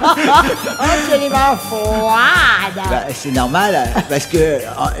 tu les mains froides. Bah, c'est normal, parce que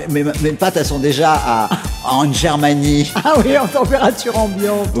mes pâtes, elles sont déjà en Germanie. Ah oui, en température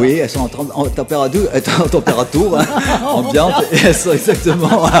ambiante. Oui, elles sont en température ambiante, et elles sont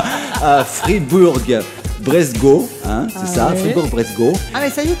exactement à Fribourg-Bresgau, hein, c'est ça, Fribourg-Bresgau. Ah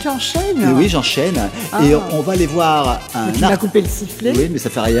mais ça y est, tu enchaînes. Et oui, j'enchaîne. Et on va aller voir tu m'as coupé le sifflet. Oui, mais ça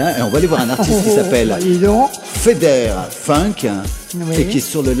fait rien. Et on va aller voir un artiste qui s'appelle Feder Funk, et qui est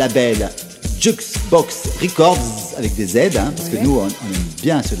sur le label Jukebox Records avec des Z, hein, parce que nous on aime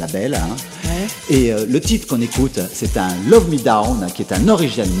bien ce label. Hein. Et le titre qu'on écoute, c'est un Love Me Down, qui est un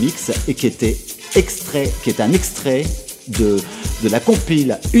original mix et qui est un extrait de la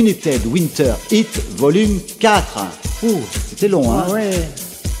compile United Winter Hit Volume 4. C'était long, hein. Ouais.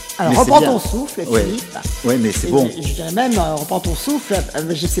 Alors, reprends ton souffle, Philippe. Oui, mais c'est bon. Je dirais même, reprends ton souffle.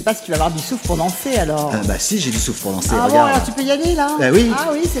 Je sais pas si tu vas avoir du souffle pour danser, alors. Bah si, j'ai du souffle pour danser, regarde. Bon, alors tu peux y aller, là? Oui. Ah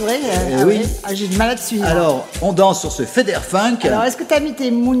oui, c'est vrai. Oui. Ah, j'ai du mal à te suivre. Alors, on danse sur ce Feder Funk. Alors, est-ce que tu as mis tes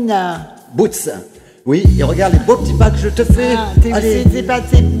moon boots? Oui, et regarde les beaux petits pas que je te fais. C'est pas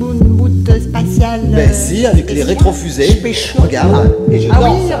tes moon boots spatiales. Ben si, avec les rétrofusées. Regarde. Et je danse.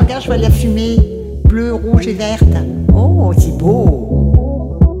 Oui, regarde, je vois la fumée bleue, rouge et verte. Oh, c'est beau.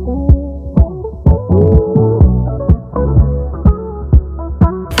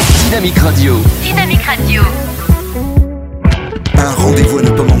 Dynamique Radio. Dynamique Radio. Un rendez-vous à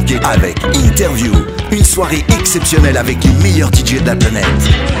ne pas manquer avec Interview. Une soirée exceptionnelle avec les meilleurs DJ de la planète.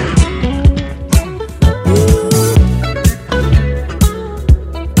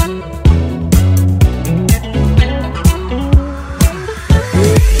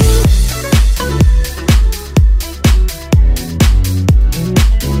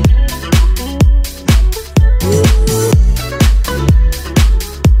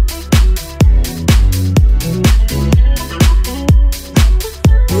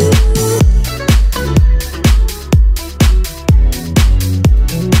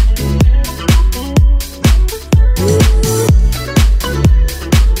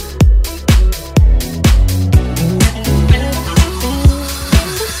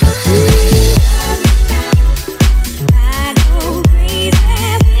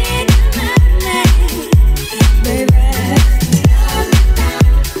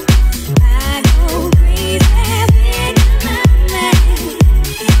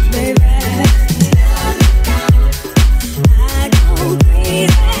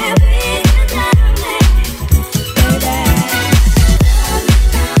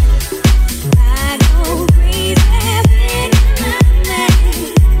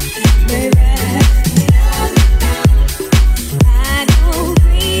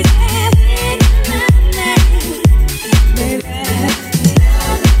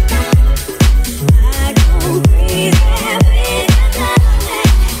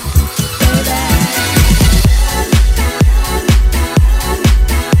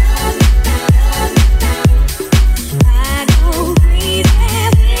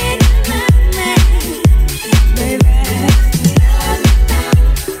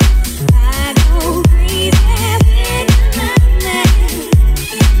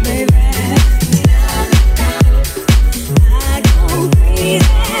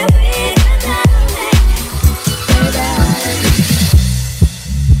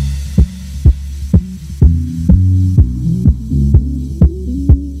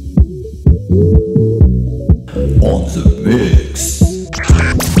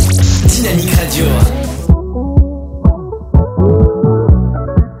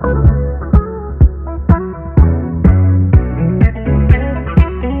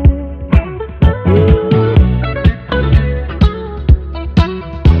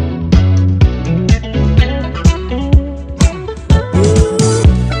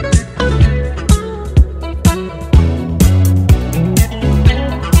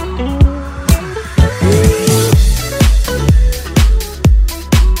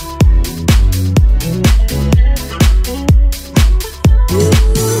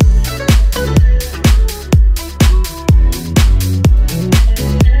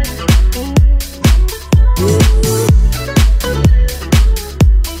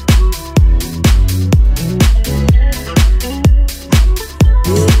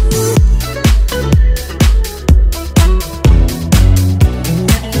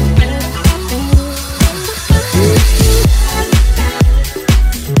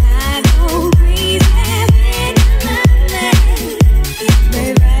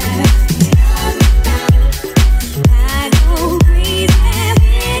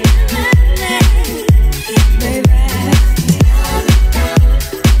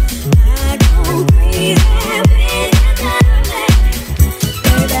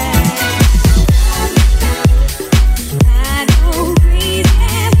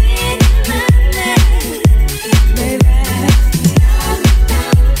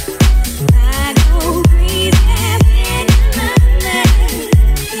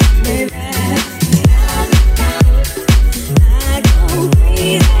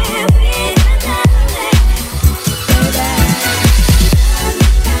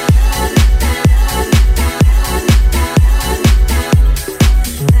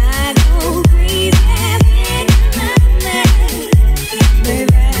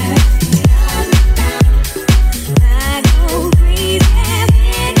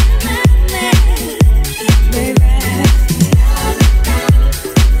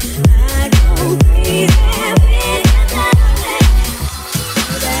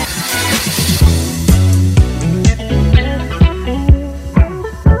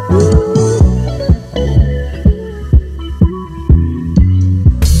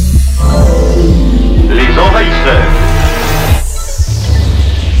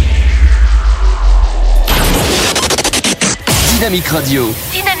 Dynamique Radio.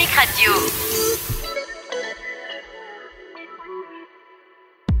 Dynamique Radio.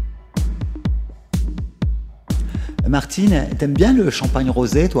 Martine, t'aimes bien le champagne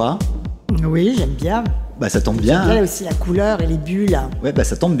rosé, toi? Oui, j'aime bien. Bah ça tombe bien. J'aime bien aussi la couleur et les bulles. Ouais, bah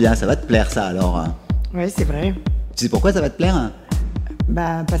ça tombe bien, ça va te plaire ça alors. Oui, c'est vrai. Tu sais pourquoi ça va te plaire?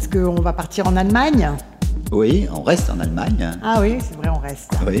 Bah parce qu'on va partir en Allemagne. Oui, on reste en Allemagne. Ah oui, c'est vrai, on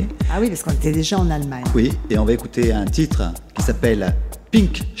reste. Oui. Ah oui, parce qu'on était déjà en Allemagne. Oui, et on va écouter un titre qui s'appelle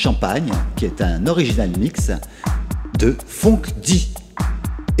Pink Champagne, qui est un original mix de Funk D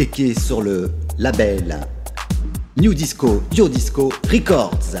et qui est sur le label New Disco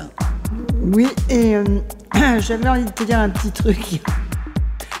Records. Oui, et j'avais envie de te dire un petit truc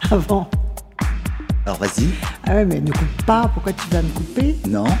avant. Alors vas-y. Ah ouais, mais ne coupe pas, pourquoi tu vas me couper?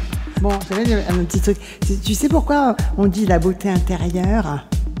 Non. Bon, j'avais un petit truc. Tu sais pourquoi on dit la beauté intérieure?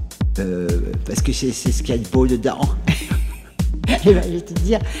 Parce que c'est ce qu'il y a de beau dedans. Et ben, je vais te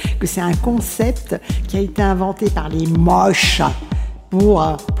dire que c'est un concept qui a été inventé par les moches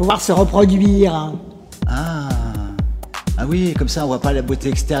pour pouvoir se reproduire. Ah oui, comme ça on voit pas la beauté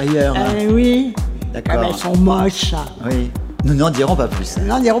extérieure. Oui. D'accord. Ah ben, elles sont moches. Oui. Nous n'en dirons pas plus. Nous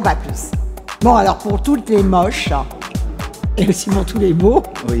n'en dirons pas plus. Bon, alors pour toutes les moches, et aussi pour tous les beaux.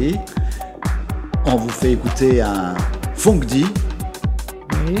 Oui. On vous fait écouter un Funk D.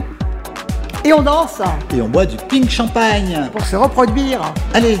 Oui. Et on danse. Et on boit du pink champagne. Pour se reproduire.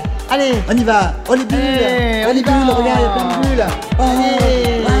 Allez, on y va. Oh les bulles. Oh les bulles, regarde, il y a plein de bulles.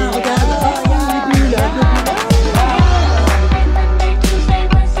 Allez. Regarde les bulles.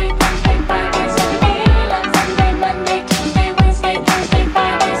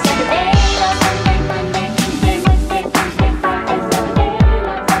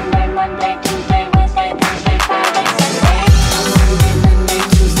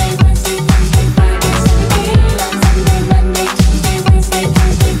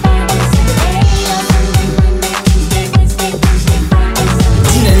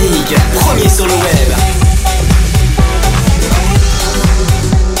 Premier sur le web.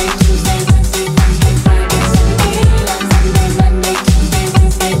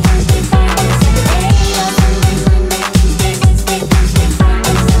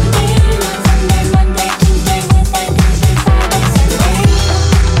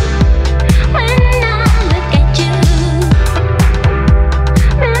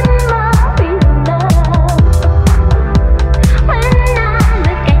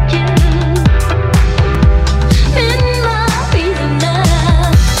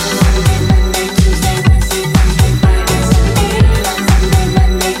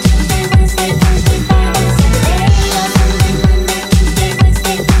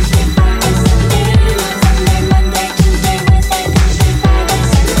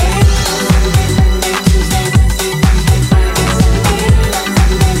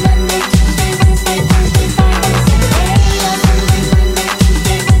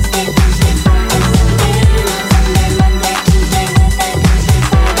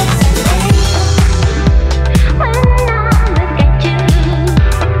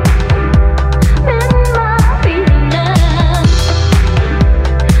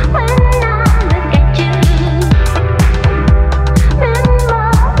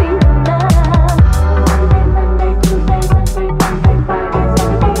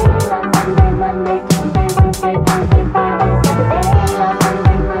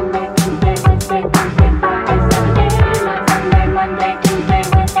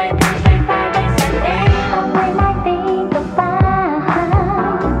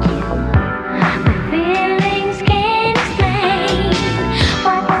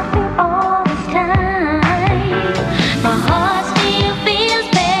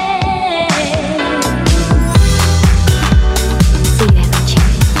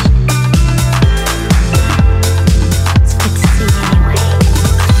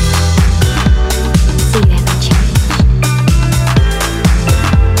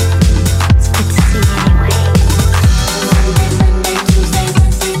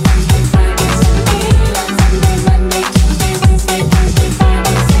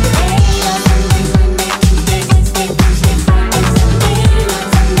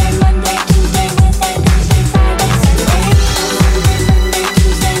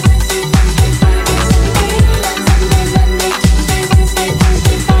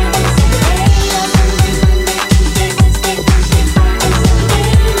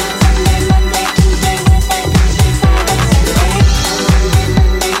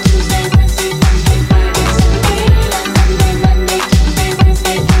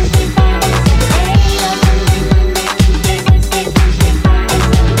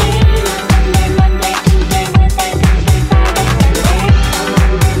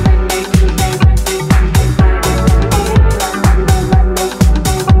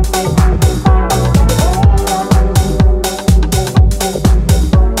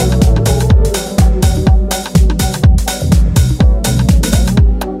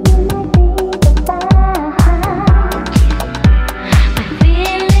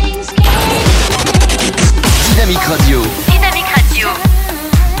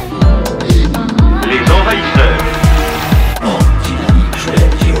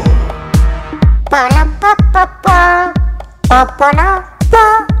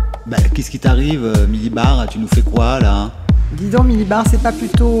 Bah, qu'est-ce qui t'arrive, Milibar? Tu nous fais quoi, là? Dis donc, Milibar, c'est pas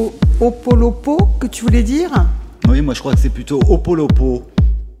plutôt Opolopo que tu voulais dire? Oui, moi je crois que c'est plutôt Opolopo.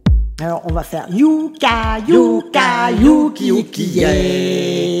 Alors, on va faire Yuka, Yuka, Yuki, Yuki, yeah.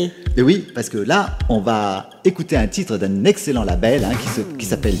 Et oui, parce que là, on va écouter un titre d'un excellent label qui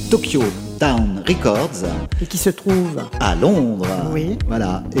s'appelle Tokyo Town Records. Et qui se trouve à Londres. Oui.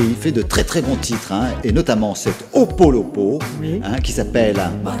 Voilà. Et il fait de très très bons titres, et notamment cet Opolopo, oui. Qui s'appelle,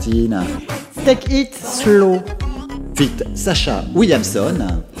 Martine, Take It Slow. Fit Sacha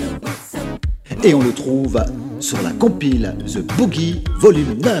Williamson. Et on le trouve sur la compile The Boogie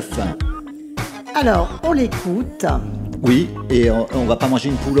Volume 9. Alors, on l'écoute. Oui, et on va pas manger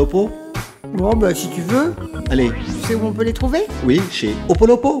une poule au pot? Bon, bah si tu veux. Allez. Tu sais où on peut les trouver? Oui, chez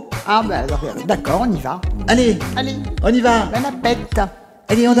Opolopo. Ah bah d'accord, on y va. Allez, on y va. Bonne appétit.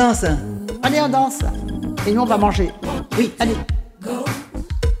 Allez, on danse. Allez, on danse. Et nous, on va manger. Oui, allez. Go.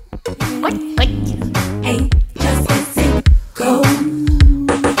 Hey, just listen, go.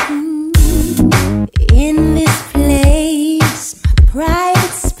 In this place, my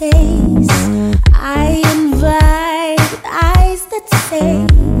private space, I invite eyes that say,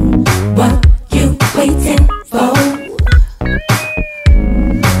 what you waiting for?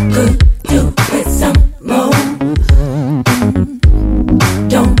 Could do with some more.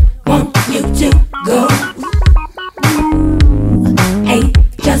 Don't want you to go. Hey,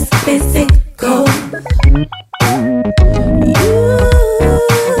 just physical.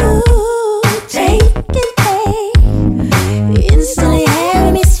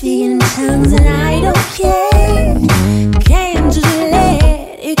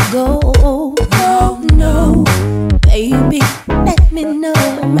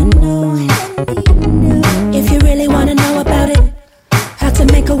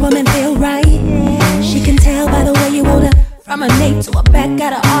 From a nape to a back,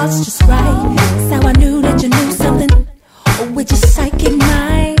 got her arch just right. That's how I knew that you knew something with your psychic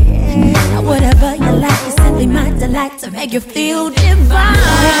mind. Now whatever you like is simply my delight to make you feel divine.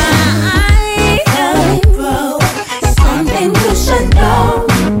 Bro, something you should know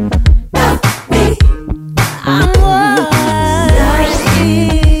about me. I'm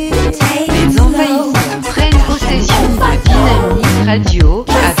Les envahisseurs prennent possession de Dynamique Radio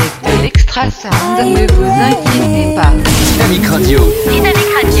avec de l'extra sound. Ne vous inquiétez pas. Dynamique Radio.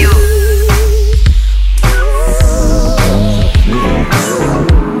 Dynamique Radio.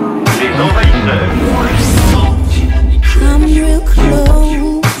 Les envahisseurs. Come real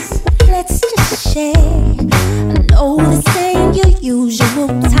close, let's just share. I know this ain't your usual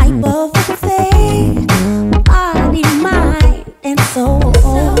type of affair. Body, mind, and soul.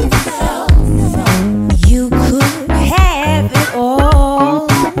 You could have it all.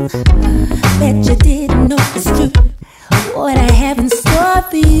 Bet you didn't know it's true. What I have in store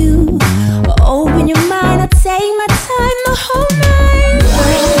for you. Open your mind, I'll take my time the whole night.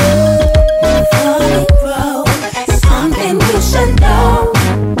 Bro, something you should know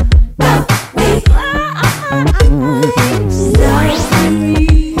about me.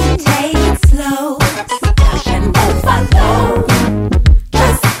 Take it slow, and won't follow.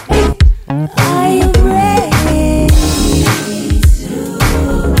 Trust me, are you ready?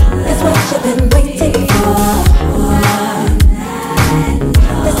 That's what you've been waiting for.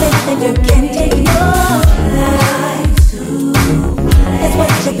 You can't take more life. That's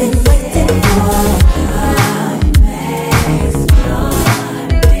what you've been waiting for.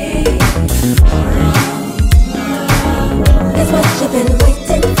 That's what you've been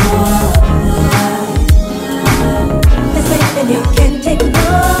waiting for. That's something you can't take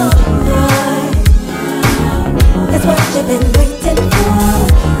more life. That's what you've been waiting for.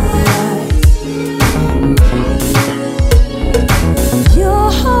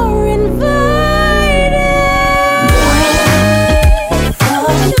 You're invited.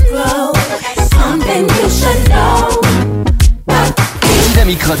 Something you should know.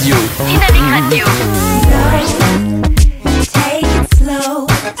 Dynamique Radio. Dynamique Radio. Take it slow.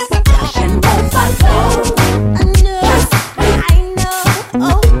 And won't follow. I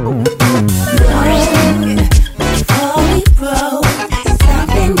know. Holy bro.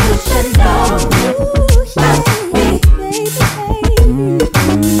 Something you should know.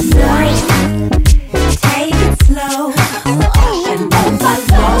 Take it slow, and won't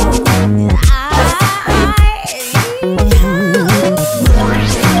follow.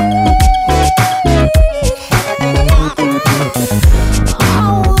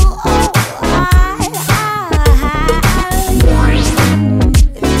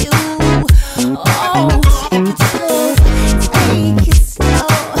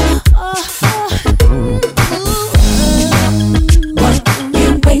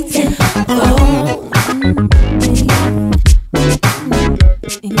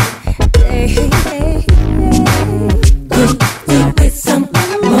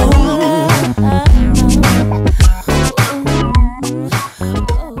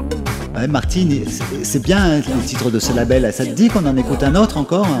 Ouais, Martine, c'est bien le titre de ce label. Ça te dit qu'on en écoute un autre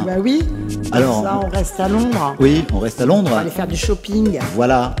encore? Bah oui. Alors, ça, on reste à Londres. Oui, on reste à Londres. On va aller faire du shopping.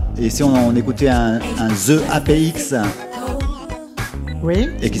 Voilà. Et si on écoutait un The APX? Oui.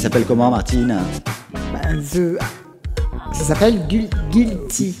 Et qui s'appelle comment, Martine? Ça s'appelle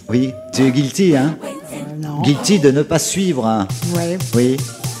Guilty. Oui, tu es guilty, hein? Non. Guilty de ne pas suivre. Hein. Ouais. Oui.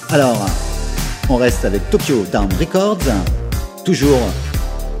 Alors, on reste avec Tokyo Down Records. Toujours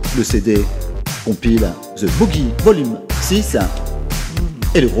le CD compile The Boogie Volume 6.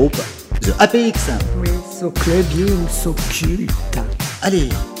 Et le groupe The APX. Oui, so clubbing, so cute. Allez.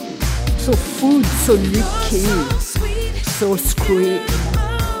 So food, so liquid. So scream.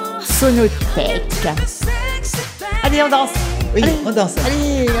 Sonotech. Allez, on danse. Oui, allez, on danse.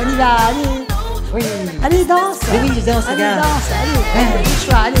 Allez, on y va, allez. Oui. Allez, danse. Oui, je danse, allez, regarde. Danse, allez, du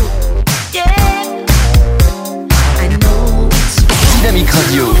choix, allez. Dynamique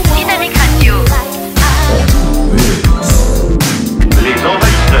Radio. Dynamique Radio. Les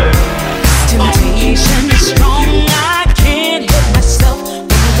envahisseurs. Temptation is strong, I can't help myself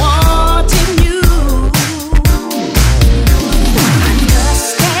from wanting you. I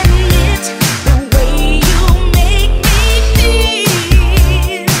must admit the way you make me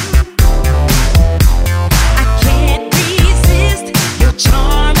feel. I can't resist your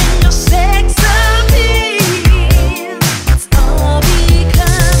charm and your sex appeal. It's all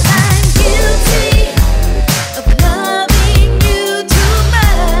because I'm guilty of loving you too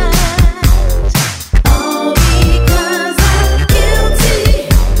much. All because I'm guilty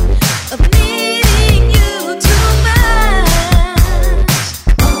of needing you too much.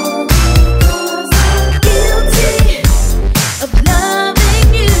 All because I'm guilty of loving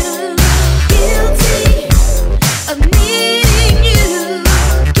you. Guilty of needing you.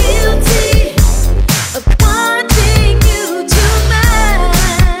 Guilty of wanting you too much.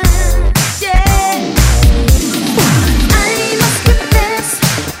 Yeah. I must confess,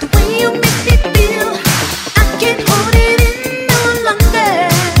 the way you make me feel, I can't hold it in no longer.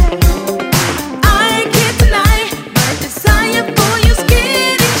 I can't deny my desire for you's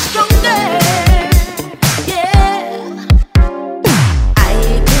getting stronger. Yeah,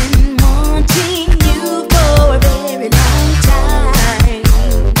 I've been wanting you for a very long time.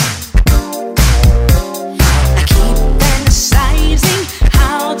 I keep fantasizing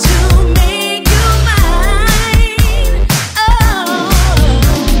how to make you mine. Oh,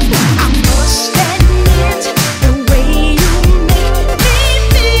 I must admit the way you make me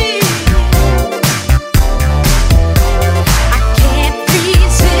feel. I can't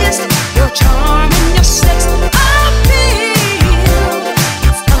resist your charm and your sex appeal.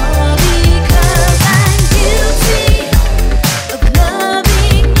 It's all because I'm guilty of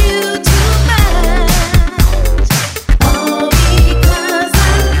loving you too much. All because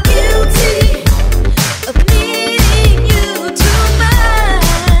I'm guilty of needing you too much.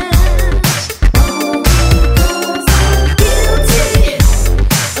 All because I'm guilty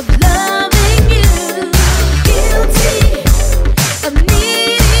of loving you. Guilty of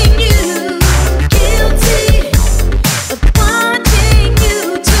needing you. Guilty of wanting you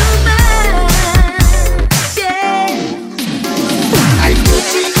too much. Yeah.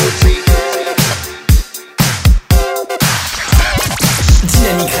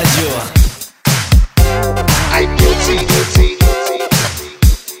 Dynamique Radio.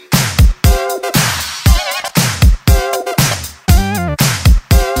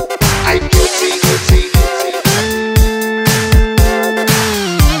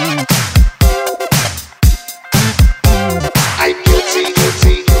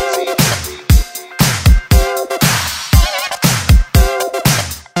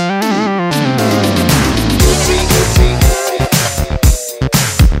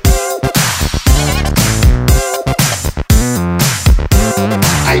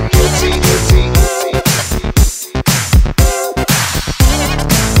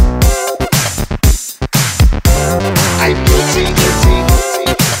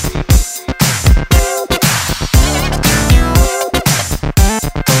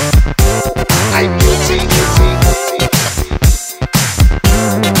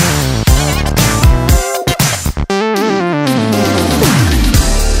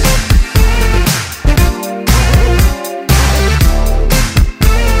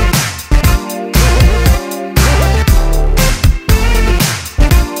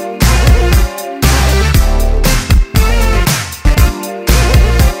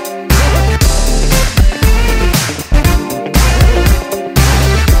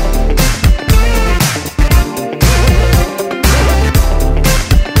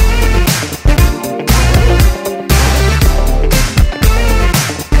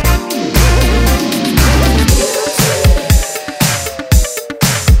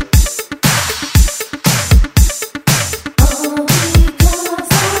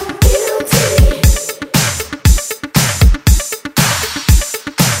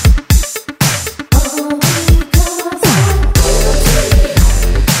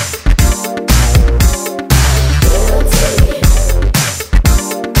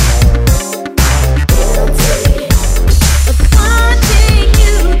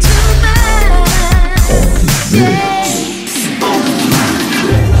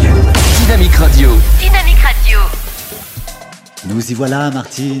 Nous y voilà,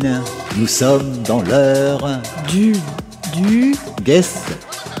 Martine. Nous sommes dans l'heure du guest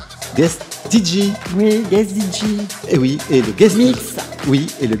DJ. Oui, guest DJ. Et oui, et le guest mix. Oui,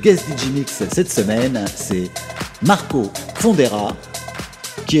 et le guest DJ mix cette semaine, c'est Marco Fondera.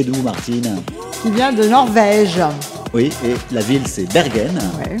 Qui est d'où, Martine? Qui vient de Norvège. Oui, et la ville c'est Bergen.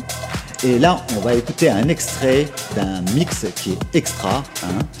 Ouais. Et là, on va écouter un extrait d'un mix qui est extra.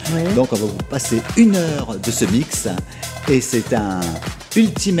 Oui. Donc, on va vous passer 1 heure de ce mix. Et c'est un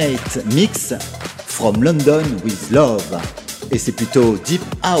ultimate mix from London with love. Et c'est plutôt deep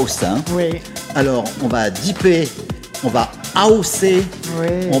house. Oui. Alors, on va deeper, on va houser,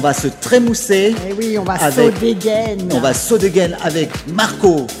 on va se trémousser. Et oui, on va saudégaine. On va saudégaine avec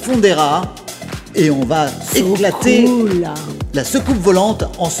Marco Fondera. Et on va éclater la secoupe volante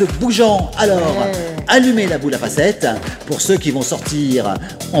en se bougeant. Alors, allumez la boule à facettes. Pour ceux qui vont sortir,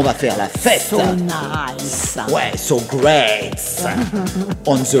 on va faire la fête. So nice. Ouais, so great.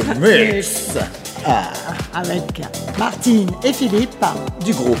 On the mix. Avec Martine et Philippe.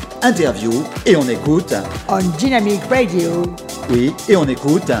 Du groupe Interview. Et on écoute. On Dynamic Radio. Oui, et on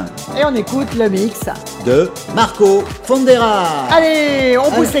écoute. Et on écoute le mix. De Marco Fondera. Allez, on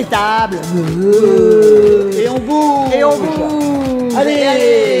pousse les tables. Et on bouge. Et on bouge.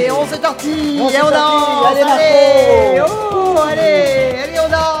 Allez, on se tortille. On et se on tortille. danse. Allez, Marco. Allez, on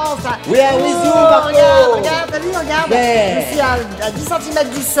danse. We are with you, Marco. Regarde, t'as vu, regarde. Mais... Je suis à 10 cm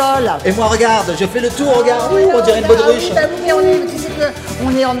du sol. Et moi, regarde, je fais le tour, regarde. Oui, on dirait une baudruche. Oui, mais tu sais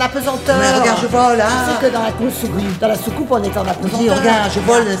qu'on est en apesanteur. Mais regarde, je vole, là. Tu sais que dans la soucoupe, on est en apesanteur. Oui, regarde, je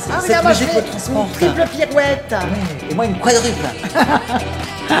vole. Cette musique me transporte. Une triple pirouette. Ouais. Et moi, une quadruple.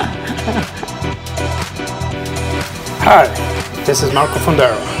 Hi, this is Marco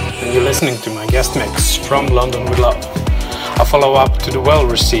Fondera, and you're listening to my guest mix from London with Love. A follow-up to the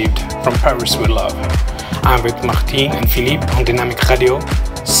well-received From Paris with Love. I'm with Martine and Philippe on Dynamic Radio.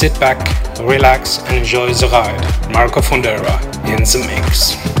 Sit back, relax, and enjoy the ride. Marco Fondera in the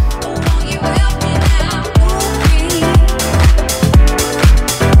mix.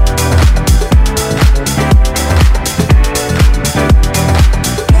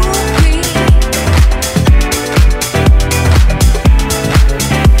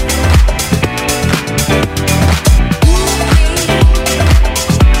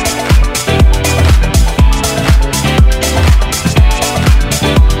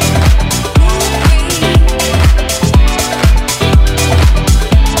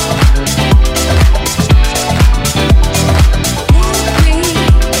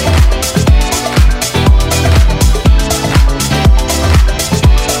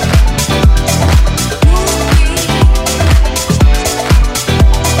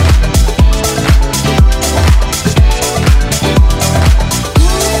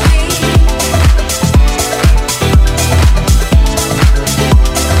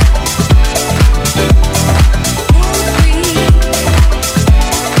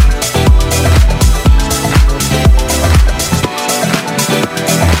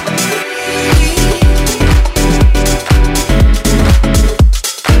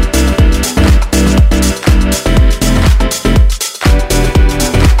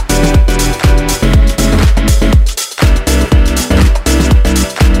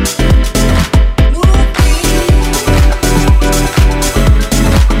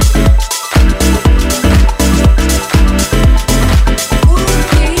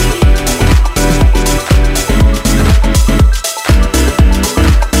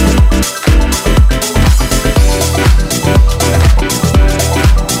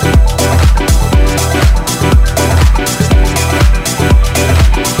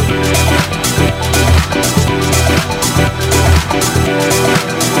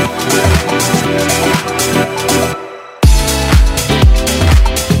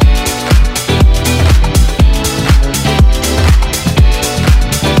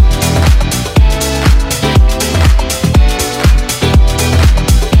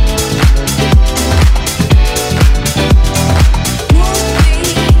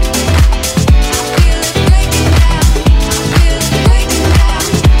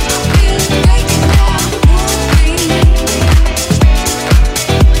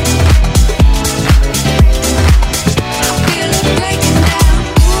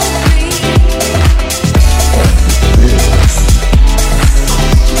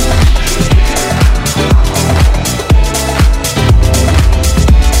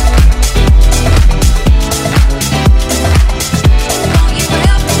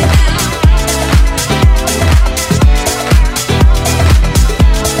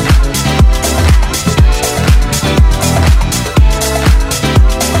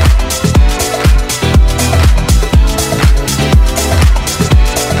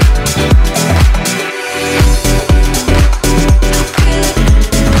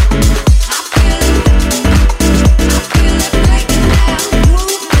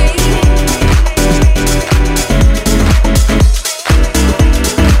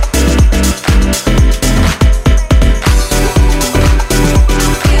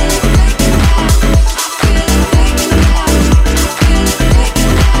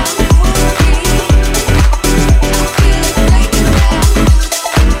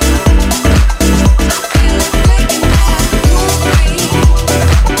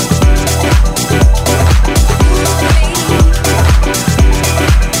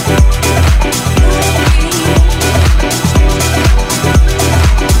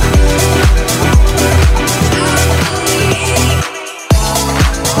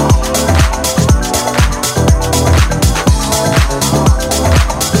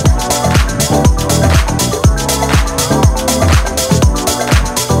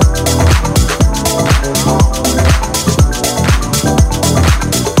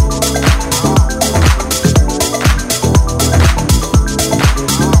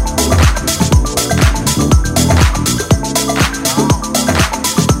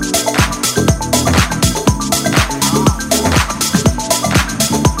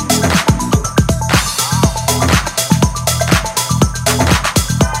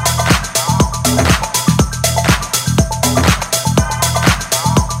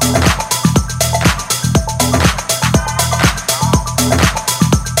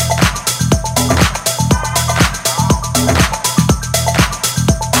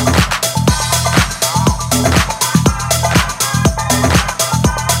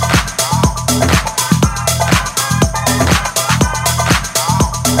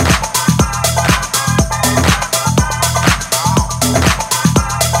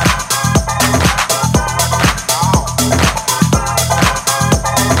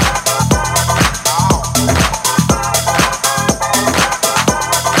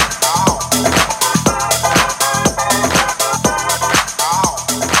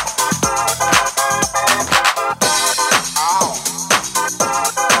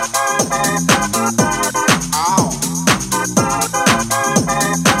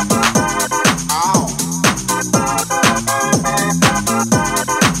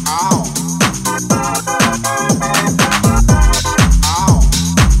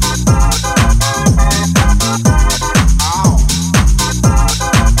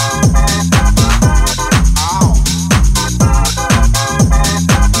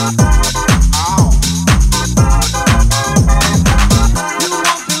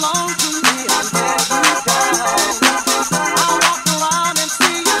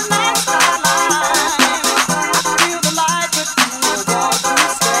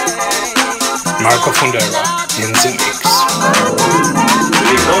 Marco Fondera in the mix.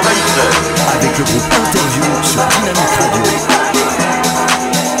 Les Envahisseurs. Avec le groupe Interview sur Dynamic Radio.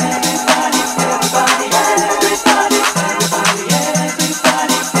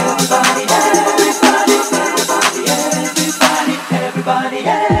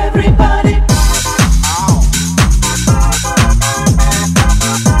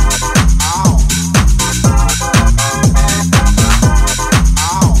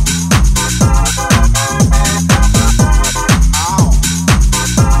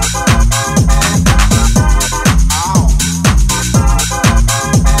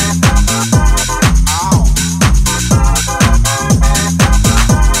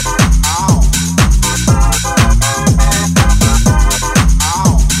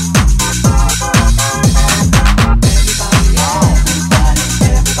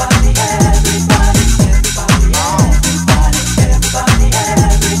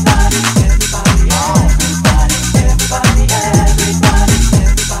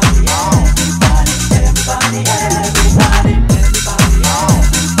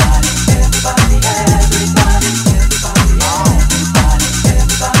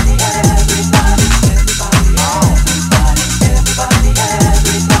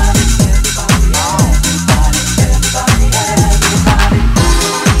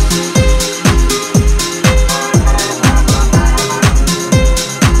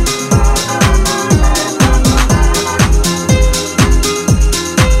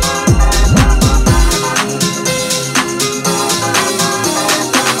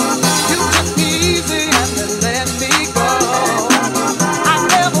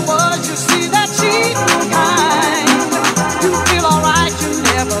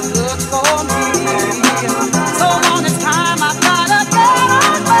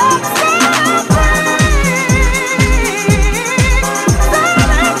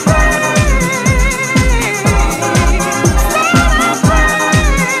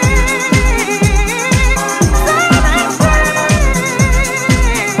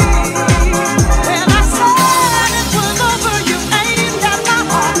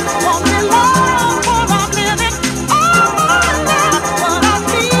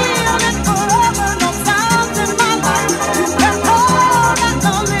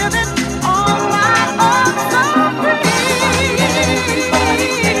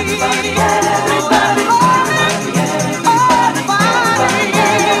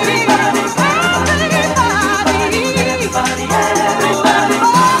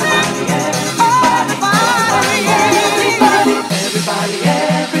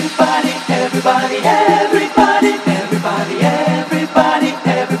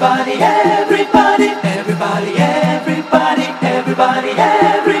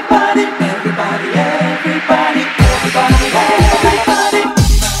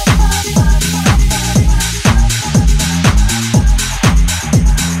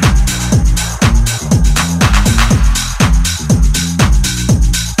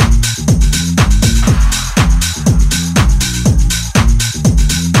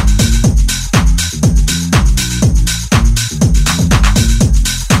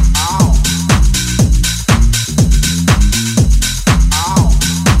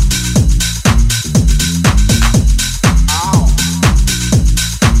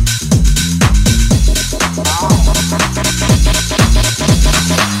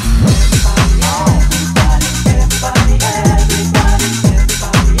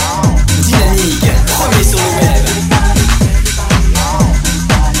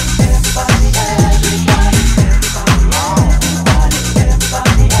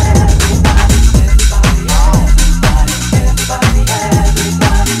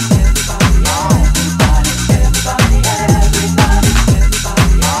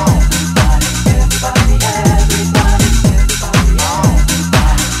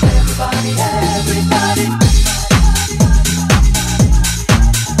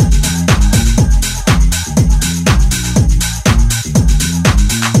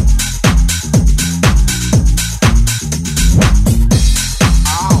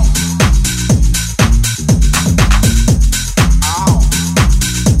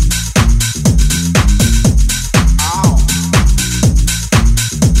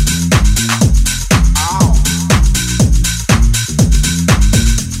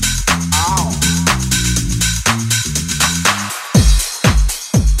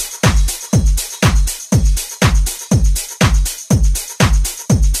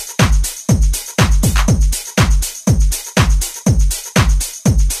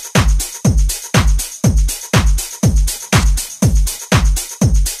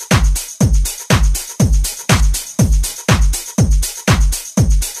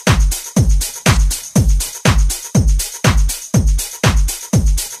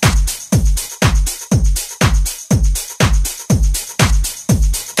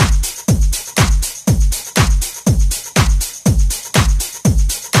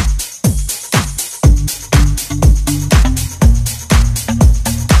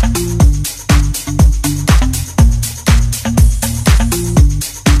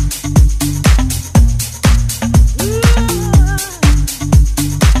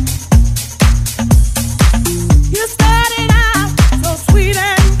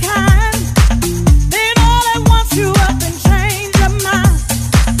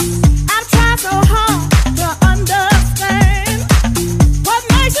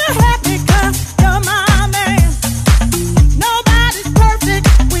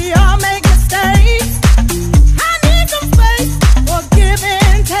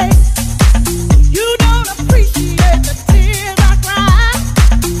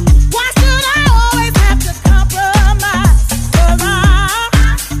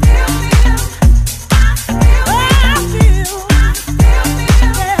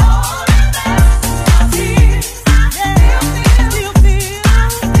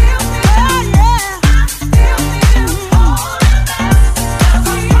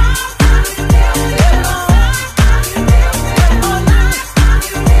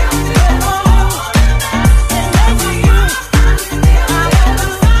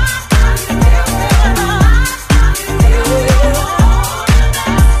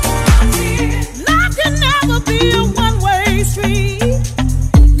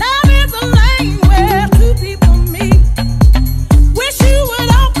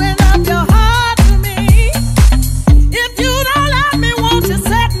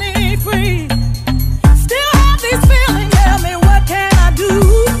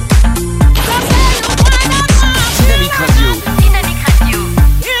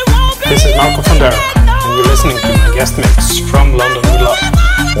 guest mix from London with Love.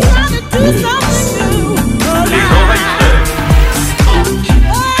 Les Envahisseurs.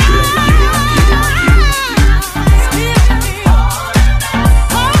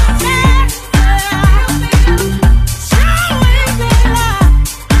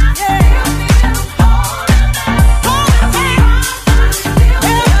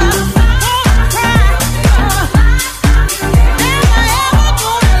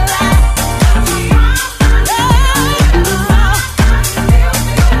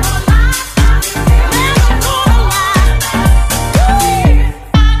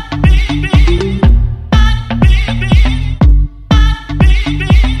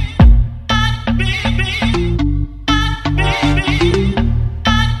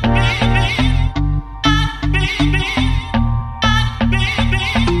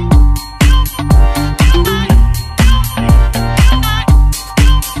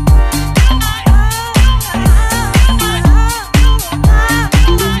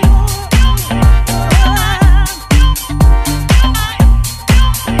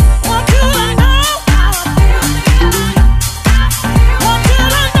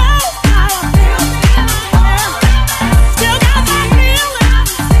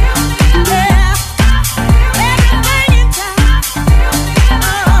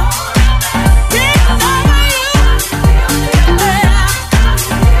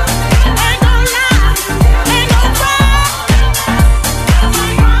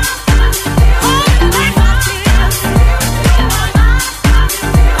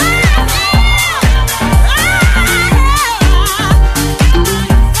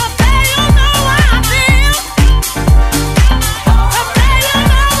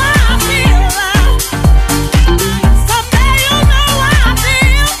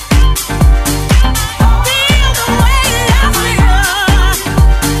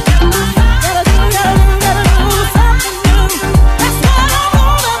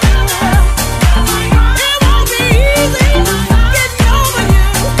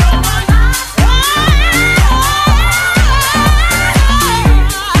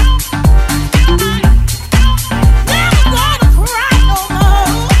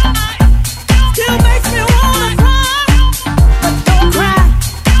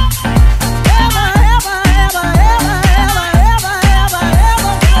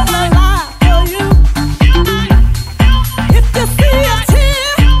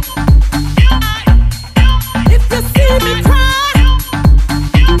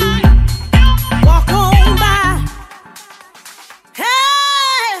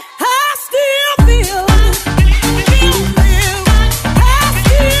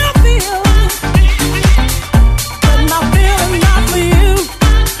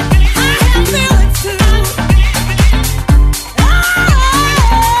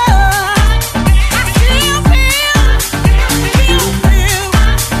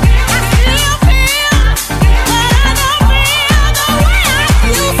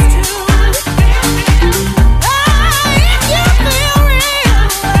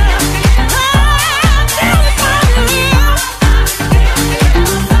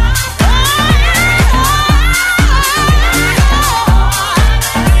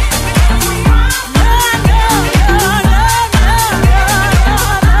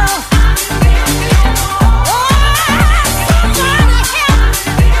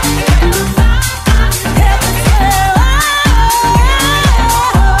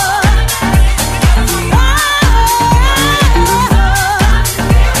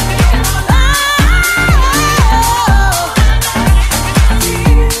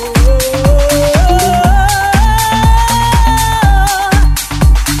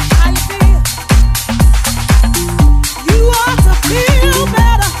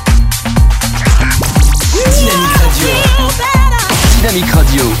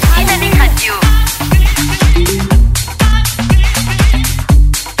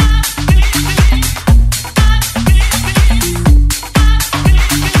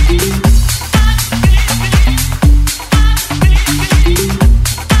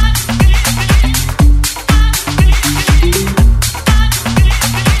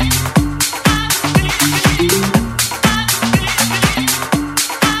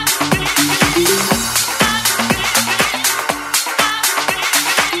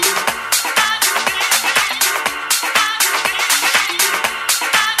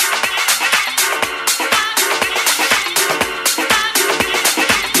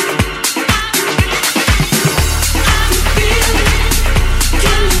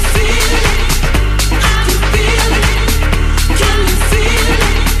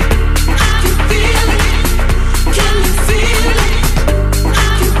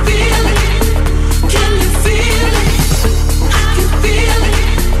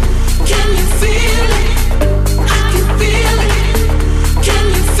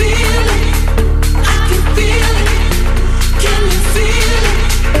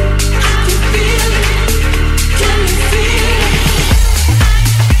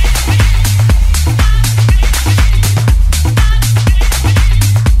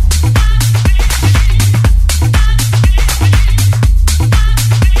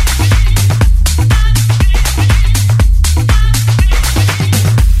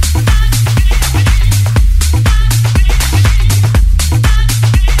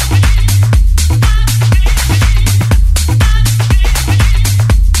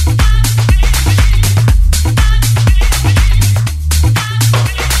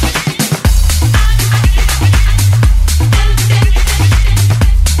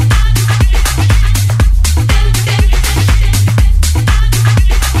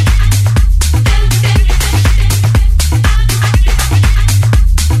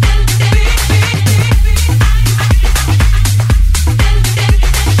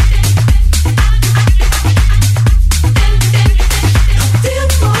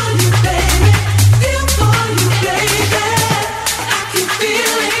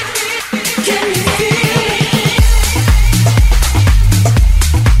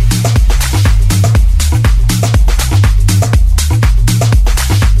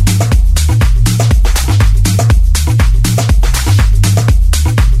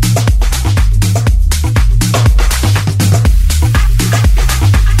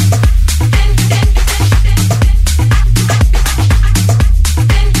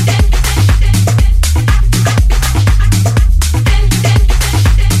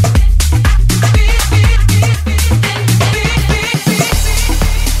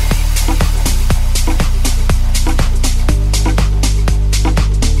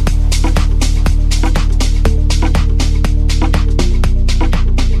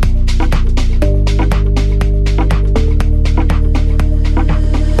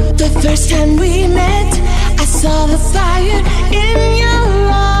 first time we met, I saw the fire in your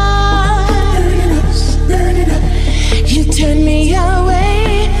eyes. Burning up. You turned me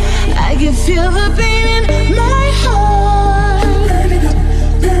away. I can feel the pain in my heart. Burning up,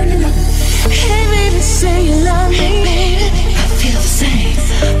 burning up. Hey baby, say you love me. Baby, I feel the same.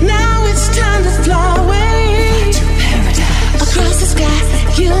 Now it's time to fly away to paradise. Across the sky,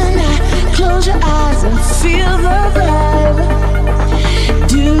 you and I. Close your eyes and feel the vibe.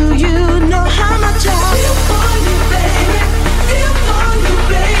 Do you know how much I feel for you, baby? Feel for you,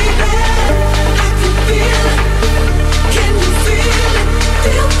 baby. I can feel it. Can you feel it?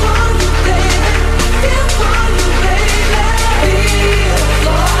 Feel for you, baby. Feel for you, baby. Feel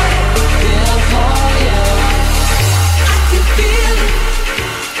for you. Feel for you. I can feel it.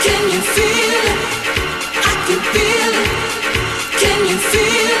 Can you feel it? I can feel it. Can you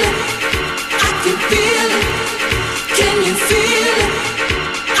feel it? I can feel it. Can you feel it?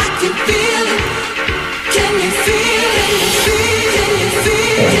 I can feel it. Can you feel it? Can you feel it?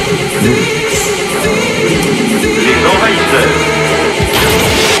 Can you feel it? Les Envahisseurs.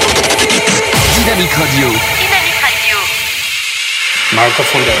 Dynamique Radio. Dynamique Radio. Marco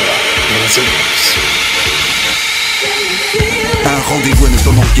Fondera, Music Mix. Un rendez-vous à ne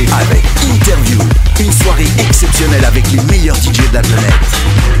pas manquer avec Interview. Une soirée exceptionnelle avec les meilleurs DJ de la planète.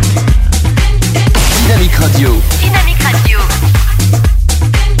 Dynamique Radio. Dynamique Radio.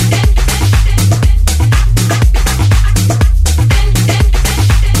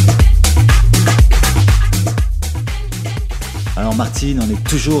 Alors Martine, on est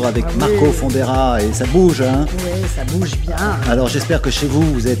toujours avec Marco Fondera et ça bouge, hein? Oui, ça bouge bien. Alors j'espère que chez vous,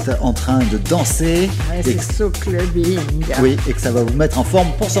 vous êtes en train de danser. Ouais, c'est so clubbing. Oui, et que ça va vous mettre en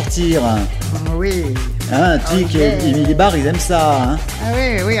forme pour sortir. Oui. Hein, Tic et Emily Barr, ils aiment ça, hein? Ah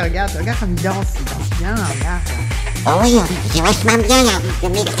oui, regarde comme il danse bien, regarde. Oh oui, c'est vachement bien là, le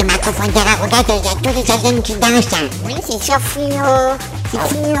mix de Marco Fondera. Regarde, il y a tous les aliens qui dansent. Oui, c'est sur Fluo. C'est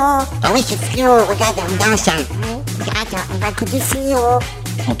Fluo. Ah oui, c'est Fluo, regarde, on danse. Oui, regarde, on va écouter Fluo.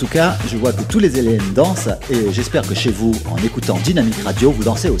 En tout cas, je vois que tous les aliens dansent et j'espère que chez vous, en écoutant Dynamique Radio, vous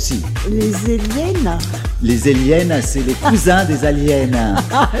dansez aussi. Les aliens? Les aliens, c'est les cousins des aliens.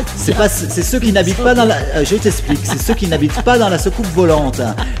 C'est ceux qui n'habitent pas dans la... je t'explique, c'est ceux qui n'habitent pas dans la soucoupe volante.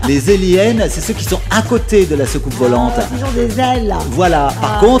 Les aliens, c'est ceux qui sont à côté de la soucoupe volante. Ils ont des ailes. Voilà.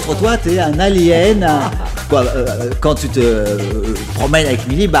 Par contre, toi, t'es un alien. Quoi, quand tu te promènes avec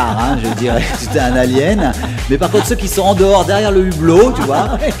Millibar, hein, je dirais que tu es un alien. Mais par contre, ceux qui sont en dehors, derrière le hublot, tu vois,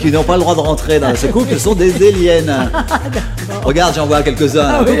 qui n'ont pas le droit de rentrer dans la soucoupe, ce sont des aliens. Regarde, j'en vois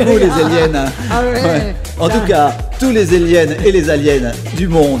quelques-uns. Coucou les aliens. Ouais. En tout cas, tous les aliens et les aliens du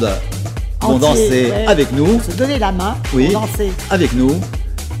monde vont danser avec nous. Se donner la main pour danser. Avec nous.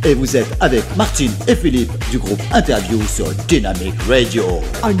 Et vous êtes avec Martine et Philippe du groupe Interview sur Dynamic Radio.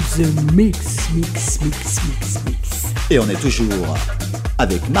 On the mix. Et on est toujours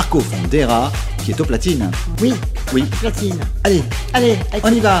avec Marco Fondera qui est au platine. Oui. Platine. Allez,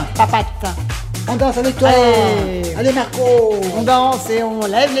 on y va. Papate. On danse avec toi. Allez Marco. On danse et on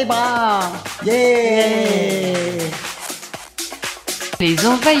lève les bras. Yeah. Les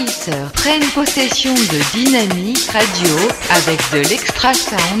envahisseurs prennent possession de Dynamique Radio avec de l'extra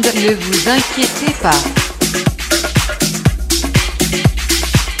sound, ne vous inquiétez pas.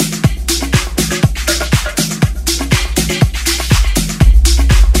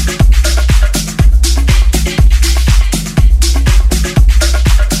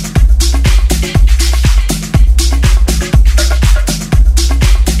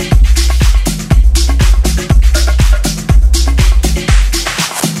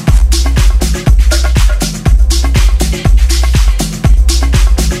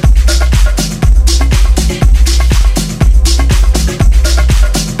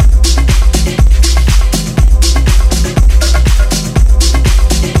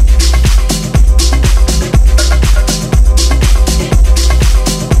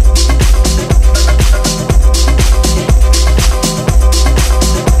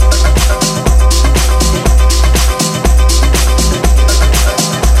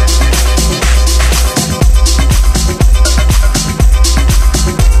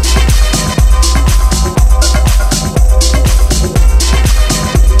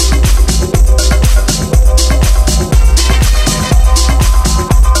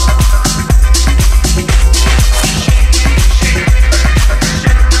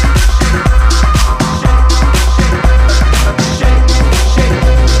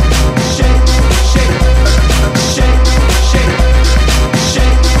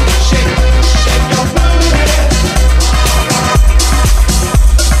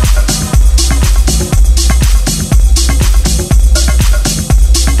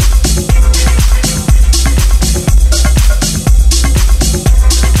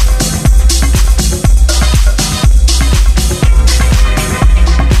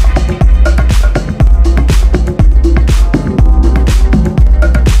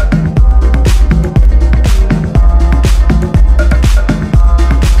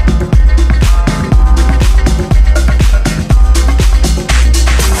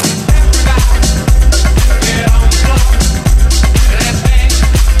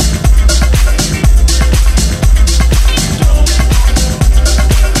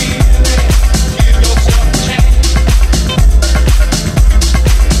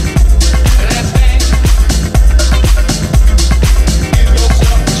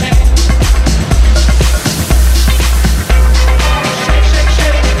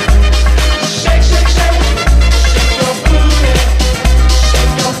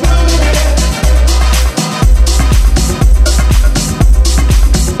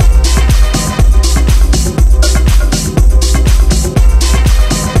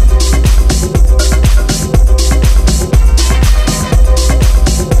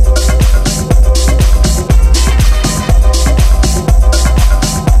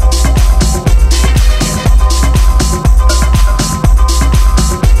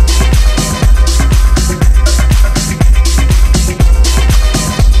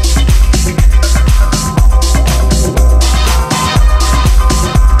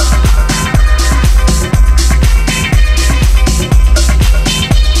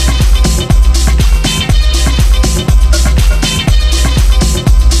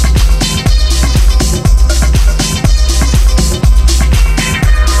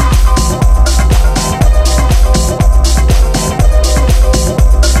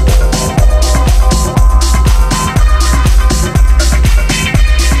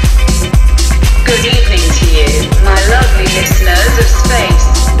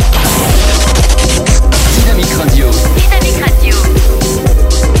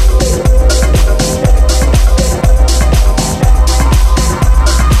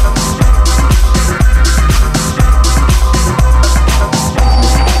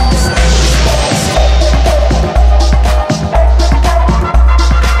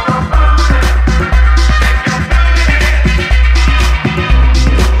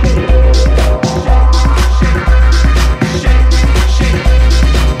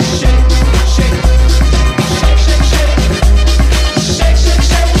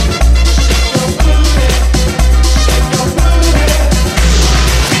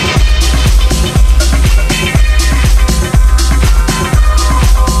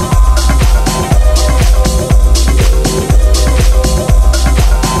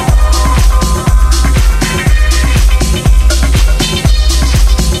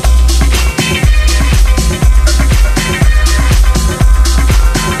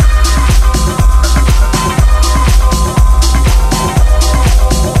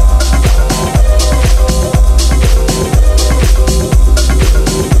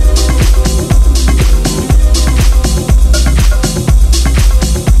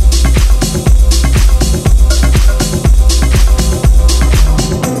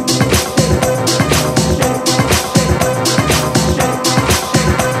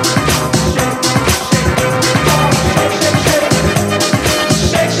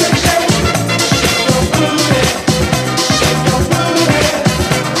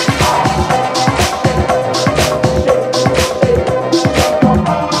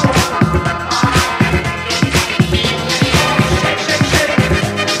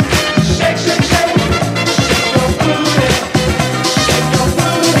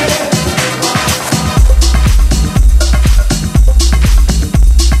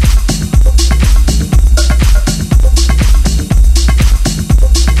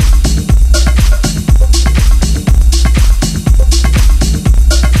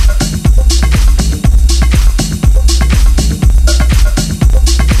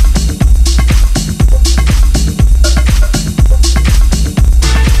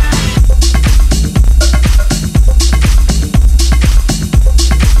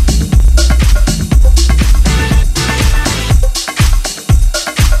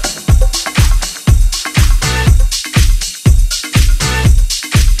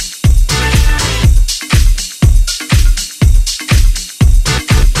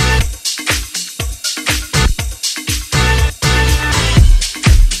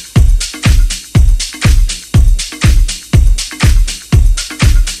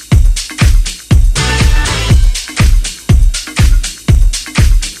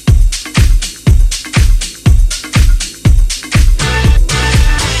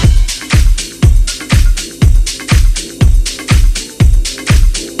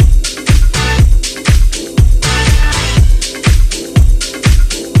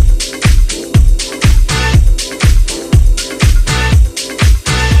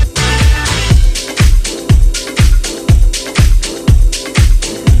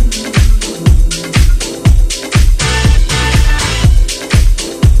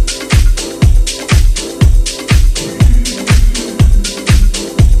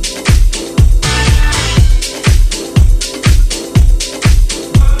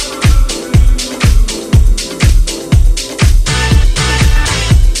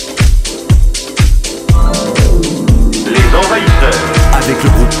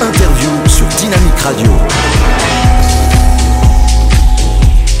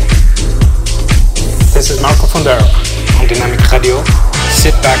 Fondera on Dynamic Radio.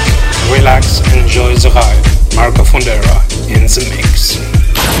 Sit back, relax, enjoy the ride. Marco Fondera in the mix.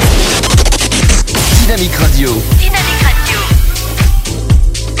 Dynamic Radio. Dynamic Radio.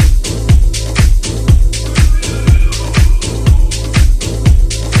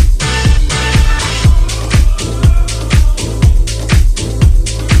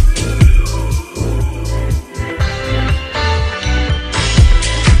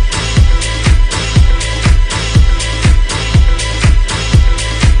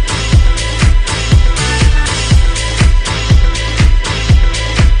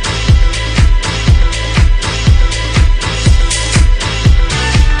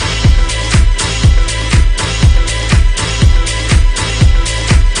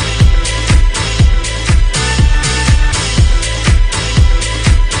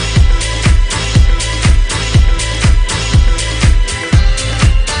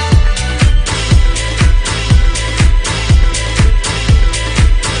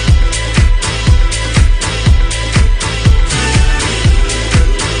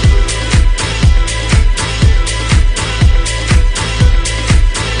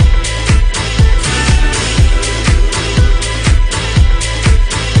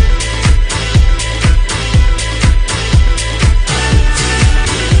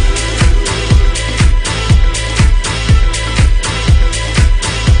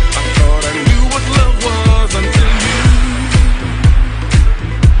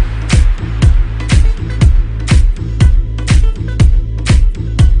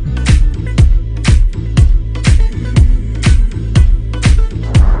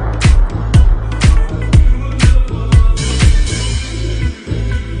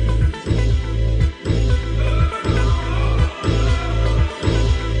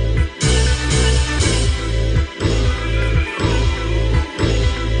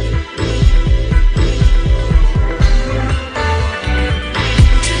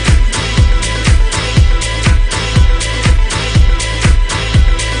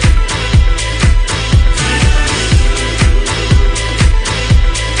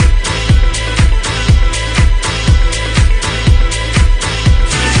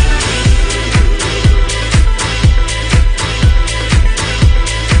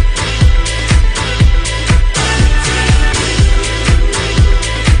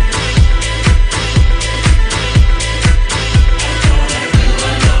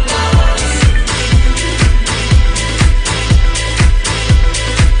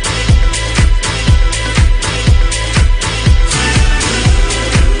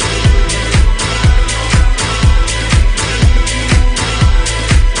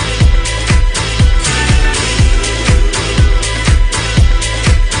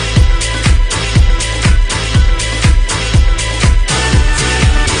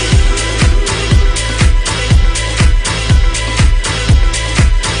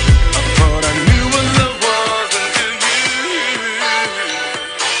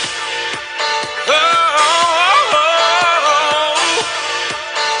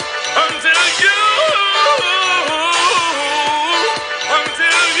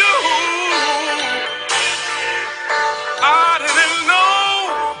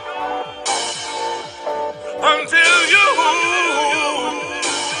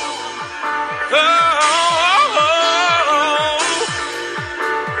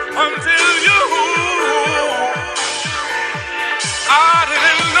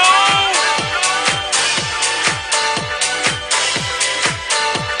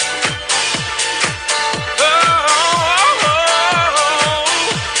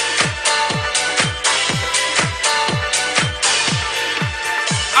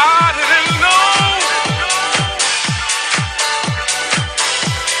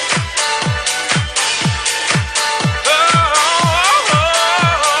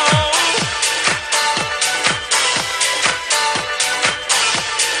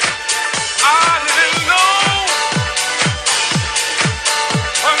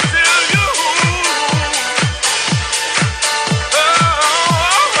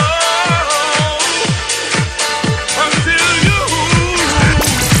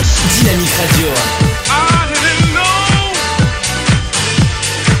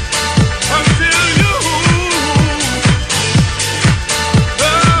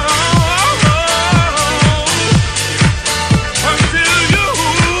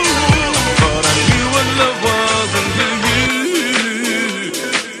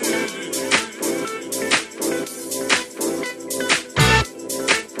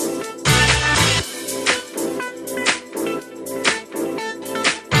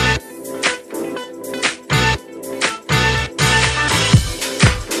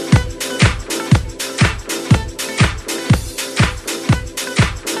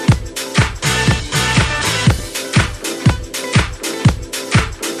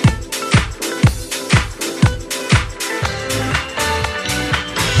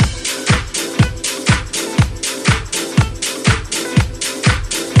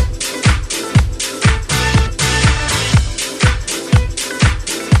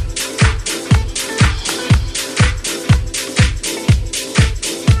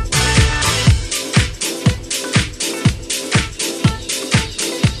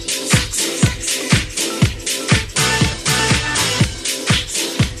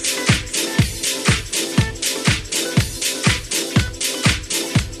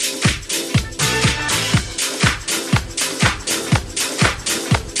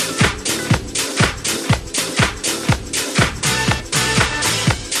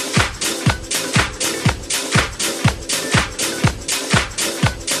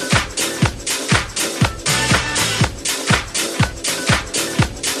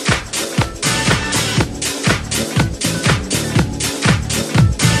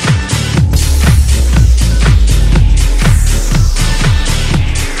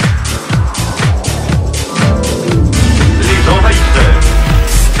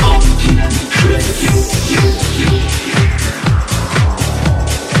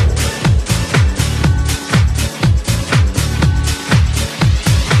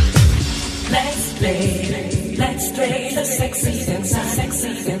 Let's play the sexy dancer,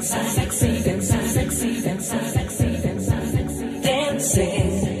 sexy dancer, sexy dancer, sexy dancer, sexy dancer, sexy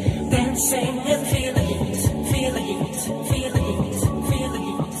dancing, dancing and feel the heat, feel the heat, feel the heat, feel the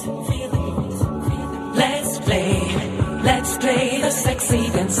heat, feel the heat. Let's play the sexy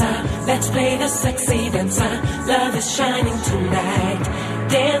dancer, let's play the sexy dancer. Love is shining tonight,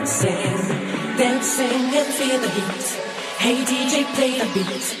 dancing, dancing and feel the heat. Hey DJ, play the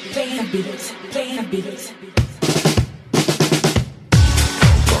beat, play the beat, play the beat.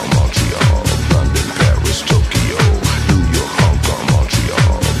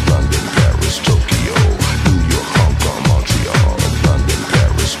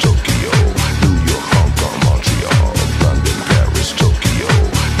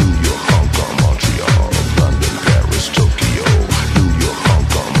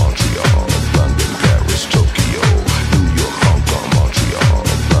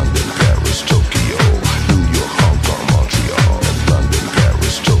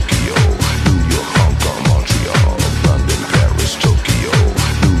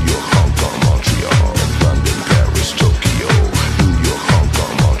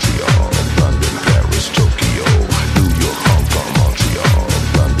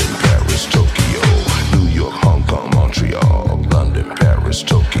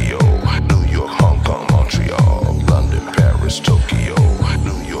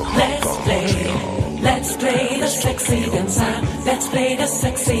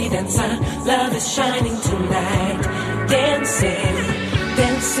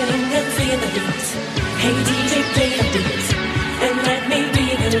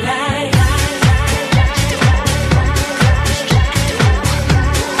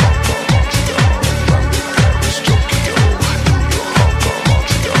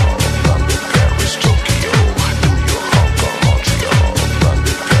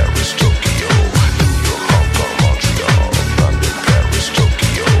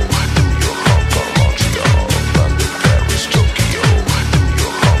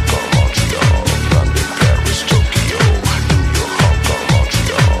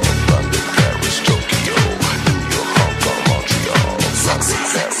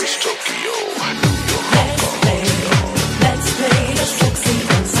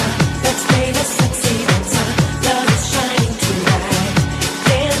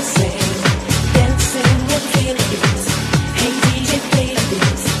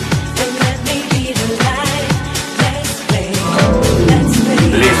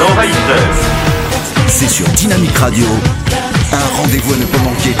 C'est sur Dynamique Radio. Un rendez-vous à ne pas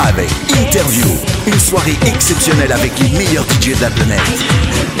manquer avec Interview. Une soirée exceptionnelle avec les meilleurs DJ de la planète.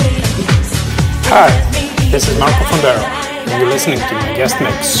 Hi, this is Marco Fondero, and you're listening to my guest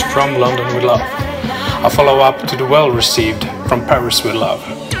mix from London with Love. A follow-up to the well-received From Paris with Love.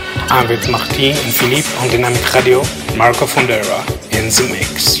 I'm with Martine and Philippe on Dynamique Radio, Marco Fondera in the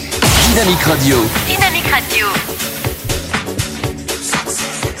mix. Dynamique Radio. Dynamique Radio.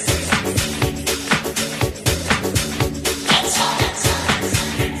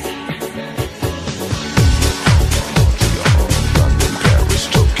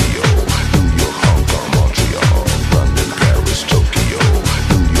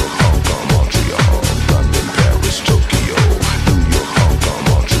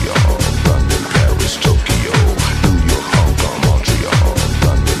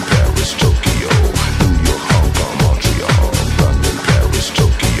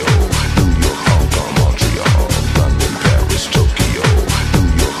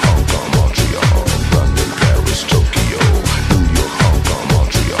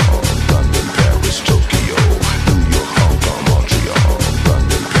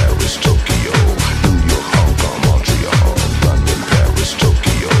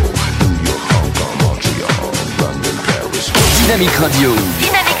 Dynamique Radio.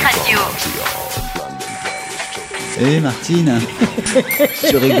 Dynamique Radio. Eh Martine,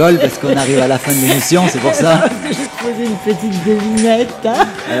 tu rigoles parce qu'on arrive à la fin de l'émission, c'est pour ça. J'ai posé une petite devinette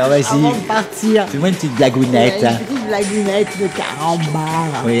Alors vas-y, avant de partir. fais-moi une petite blagounette. Une petite blagounette de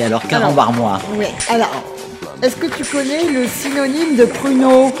carambar. Oui, alors carambar-moi. Oui, alors, est-ce que tu connais le synonyme de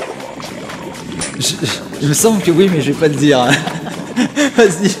pruneau? Il me semble que oui, mais je vais pas le dire.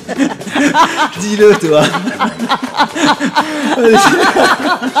 Vas-y, dis-le toi.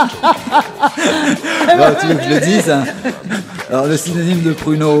 Bon, tu veux que je le dise hein? Alors le synonyme de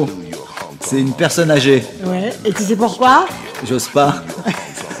pruneau, c'est une personne âgée. Ouais, et tu sais pourquoi? J'ose pas.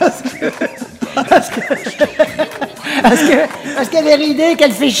 Parce que Parce qu'elle est ridée,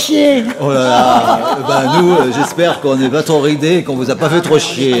 qu'elle fait chier. Oh là là. Ben nous, j'espère qu'on n'est pas trop ridés et qu'on vous a pas fait trop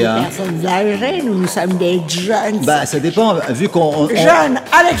chier. Hein. Personnes âgées, nous sommes des jeunes. Bah ça dépend, vu qu'on... Jeunes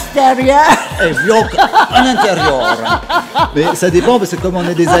à l'extérieur. Et vieux à l'intérieur. Mais ça dépend parce que comme on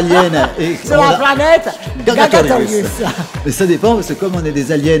est des aliens... Et sur la planète Gagatorius. Mais ça dépend parce que comme on est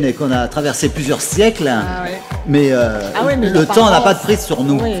des aliens et qu'on a traversé plusieurs siècles, mais, mais le temps n'a pas de prise sur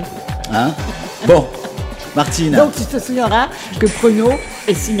nous. Oui. Hein? Bon, Martine. Donc tu te souviendras que pruneau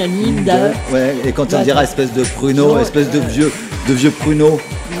est synonyme de... Ouais, et quand on dira espèce de pruneau, espèce de vieux pruneau.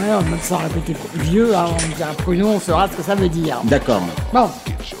 Ouais, même sans répéter vieux, hein, on dira pruneau, on saura ce que ça veut dire. D'accord. Bon.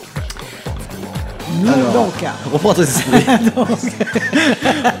 Nous, alors, donc... Reprends tes esprits.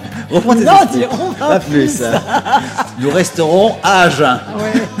 Reprends tes esprits. Pas plus. Nous resterons à jeun.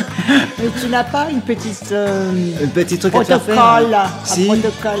 Ouais. Mais tu n'as pas une petite... une petite truc à faire protocole, si. un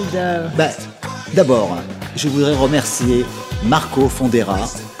protocole de... Ben, d'abord, je voudrais remercier Marco Fondera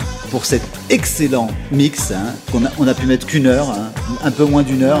pour cet excellent mix. Hein, on a pu mettre qu'une heure, hein, un peu moins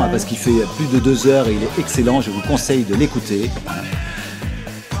d'une heure, hein, parce qu'il fait plus de 2 heures et il est excellent. Je vous conseille de l'écouter.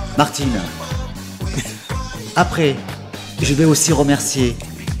 Martine, après, je vais aussi remercier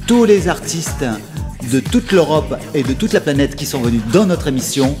tous les artistes de toute l'Europe et de toute la planète qui sont venus dans notre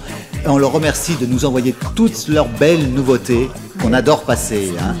émission. Et on leur remercie de nous envoyer toutes leurs belles nouveautés qu'on adore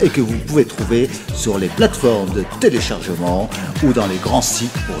passer hein, et que vous pouvez trouver sur les plateformes de téléchargement ou dans les grands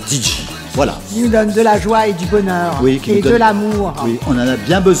sites pour DJ. Voilà. Qui nous donne de la joie et du bonheur et de l'amour. Oui, on en a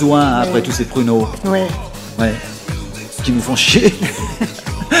bien besoin hein, après tous ces pruneaux. Oui. Ouais. Qui nous font chier.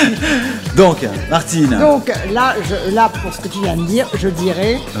 Donc, Martine. Donc, là, pour ce que tu viens de dire, je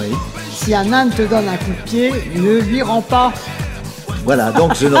dirais, si un âne te donne un coup de pied, ne lui rends pas. Voilà,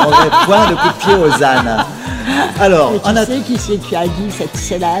 donc je ne rendrai point de coup de pied aux ânes. Alors, tu sais qui c'est qui a dit cette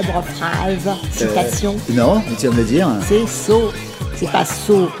célèbre phrase, citation non, mais tu vas me le dire. C'est sot, c'est pas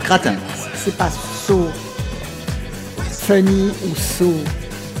sot. Cratin. C'est pas sot. Funny ou sot.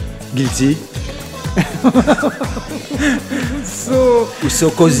 Guilty. Ou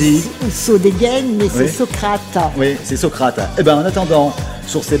Sokosi. Ou Sodegen, mais c'est Socrate. Oui, c'est Socrate. Eh bien, en attendant,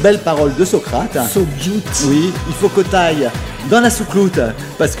 sur ces belles paroles de Socrate, oui, il faut que tu ailles dans la soucloute,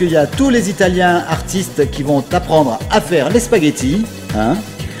 parce qu'il y a tous les Italiens artistes qui vont t'apprendre à faire les spaghettis. Hein.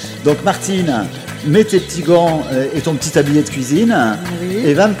 Donc, Martine, mets tes petits gants et ton petit tablier de cuisine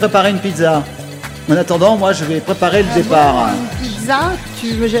et va me préparer une pizza. En attendant, moi, je vais préparer le départ. Une pizza,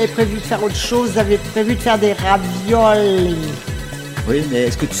 j'avais prévu de faire autre chose, j'avais prévu de faire des raviolis. Oui, mais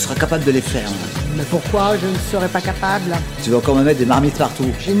est-ce que tu seras capable de les faire? Mais pourquoi je ne serais pas capable? Tu vas encore me mettre des marmites partout.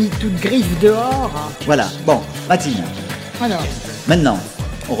 J'ai mis toute griffe dehors. Voilà, bon, Martine. Alors. Maintenant,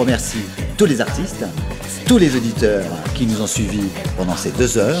 on remercie tous les artistes, tous les auditeurs qui nous ont suivis pendant ces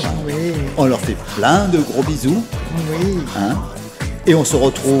 2 heures. Oui. On leur fait plein de gros bisous. Oui. Hein, et on se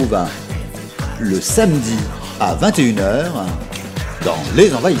retrouve le samedi à 21h dans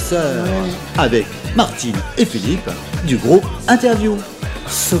Les Envahisseurs avec Martine et Philippe du groupe Interview.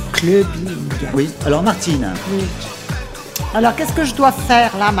 Ce clubbing. Oui, alors Martine. Oui. Alors qu'est-ce que je dois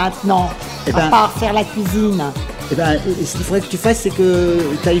faire là maintenant à part faire la cuisine? Eh ben, ce qu'il faudrait que tu fasses, c'est que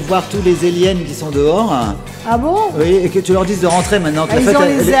tu ailles voir tous les aliens qui sont dehors. Ah bon? Oui, et que tu leur dises de rentrer maintenant. Que ils la fête, ont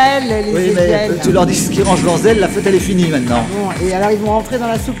les ailes, les oui, mais tu leur dis qu'ils rangent leurs ailes, la fête elle est finie maintenant. Ah bon, et alors ils vont rentrer dans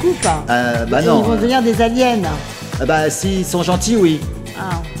la soucoupe? Bah non. Ils vont devenir des aliens. Bah s'ils sont gentils, oui.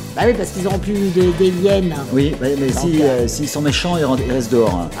 Ah. Bah oui, parce qu'ils n'auront plus d'aliens. Oui, mais s'ils sont méchants, ils restent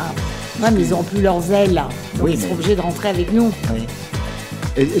dehors. Ah. Ouais, mais ils n'auront plus leurs ailes. Donc ils seront obligés de rentrer avec nous. Oui.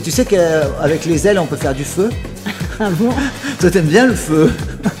 Et tu sais qu'avec les ailes, on peut faire du feu? Ah bon? Toi, t'aimes bien le feu?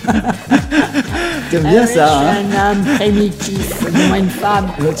 T'aimes bien ça, hein? Je suis un homme primitif, moi une femme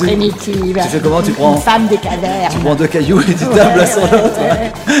primitive. Tu fais comment? Tu prends une femme des cavernes. Tu prends 2 cailloux et tu tapes l'un sur l'autre.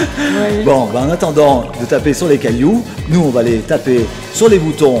 Bon, en attendant de taper sur les cailloux, nous, on va les taper sur les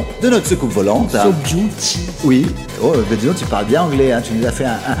boutons de notre secoupe volante. So beauty. Oui. Oh, ben disons, tu parles bien anglais, hein. Tu nous as fait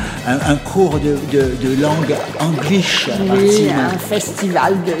un cours de langue anglish, Martine. Oui, un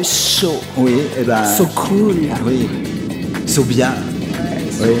festival de show. Oui, et ben... So cool. Oui, so bien.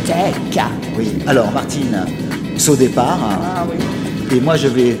 Oui. Tech. Oui, alors Martine, saut départ. Ah oui. Et moi, je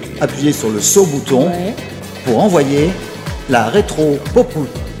vais appuyer sur le saut bouton pour envoyer la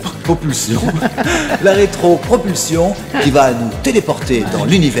rétro-propulsion. La rétro-propulsion qui va nous téléporter dans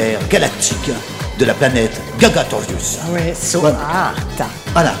l'univers galactique de la planète Gagatorius. Oui, so art.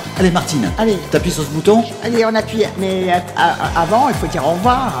 Voilà, allez Martine, t'appuies sur ce bouton. Allez, on appuie, mais avant, il faut dire au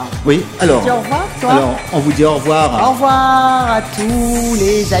revoir. Oui, alors. Tu dis au revoir, toi? Alors, on vous dit au revoir. Au revoir à tous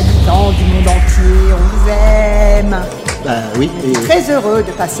les habitants du monde entier, on vous aime. Oui. Très heureux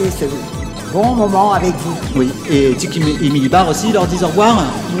de passer bon moment avec vous. Oui, et Tic et Emily Barr aussi leur disent au revoir.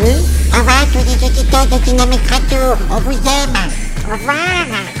 Oui. Au revoir tous les auditeurs de Dynamic Radio. On vous aime. Au revoir.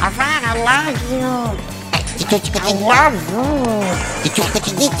 Au revoir. I love you. C'est tout ce que tu dis. I love you. C'est tout ce que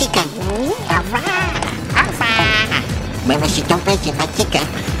tu dis, Tic. Oui. Au revoir. Au revoir. Mais moi, je suis tombé, c'est pas Tic.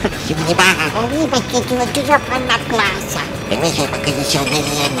 Je me débarrasse. Oui, parce que tu veux toujours prendre ma place. Mais oui, je sais pas que je suis en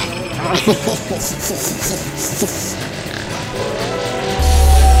alien.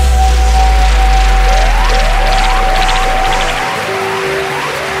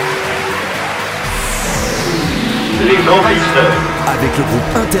 Les Envahisseurs. Avec le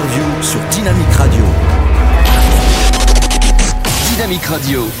groupe Interview sur Dynamic Radio. Dynamic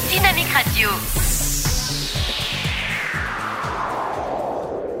Radio. Dynamic Radio.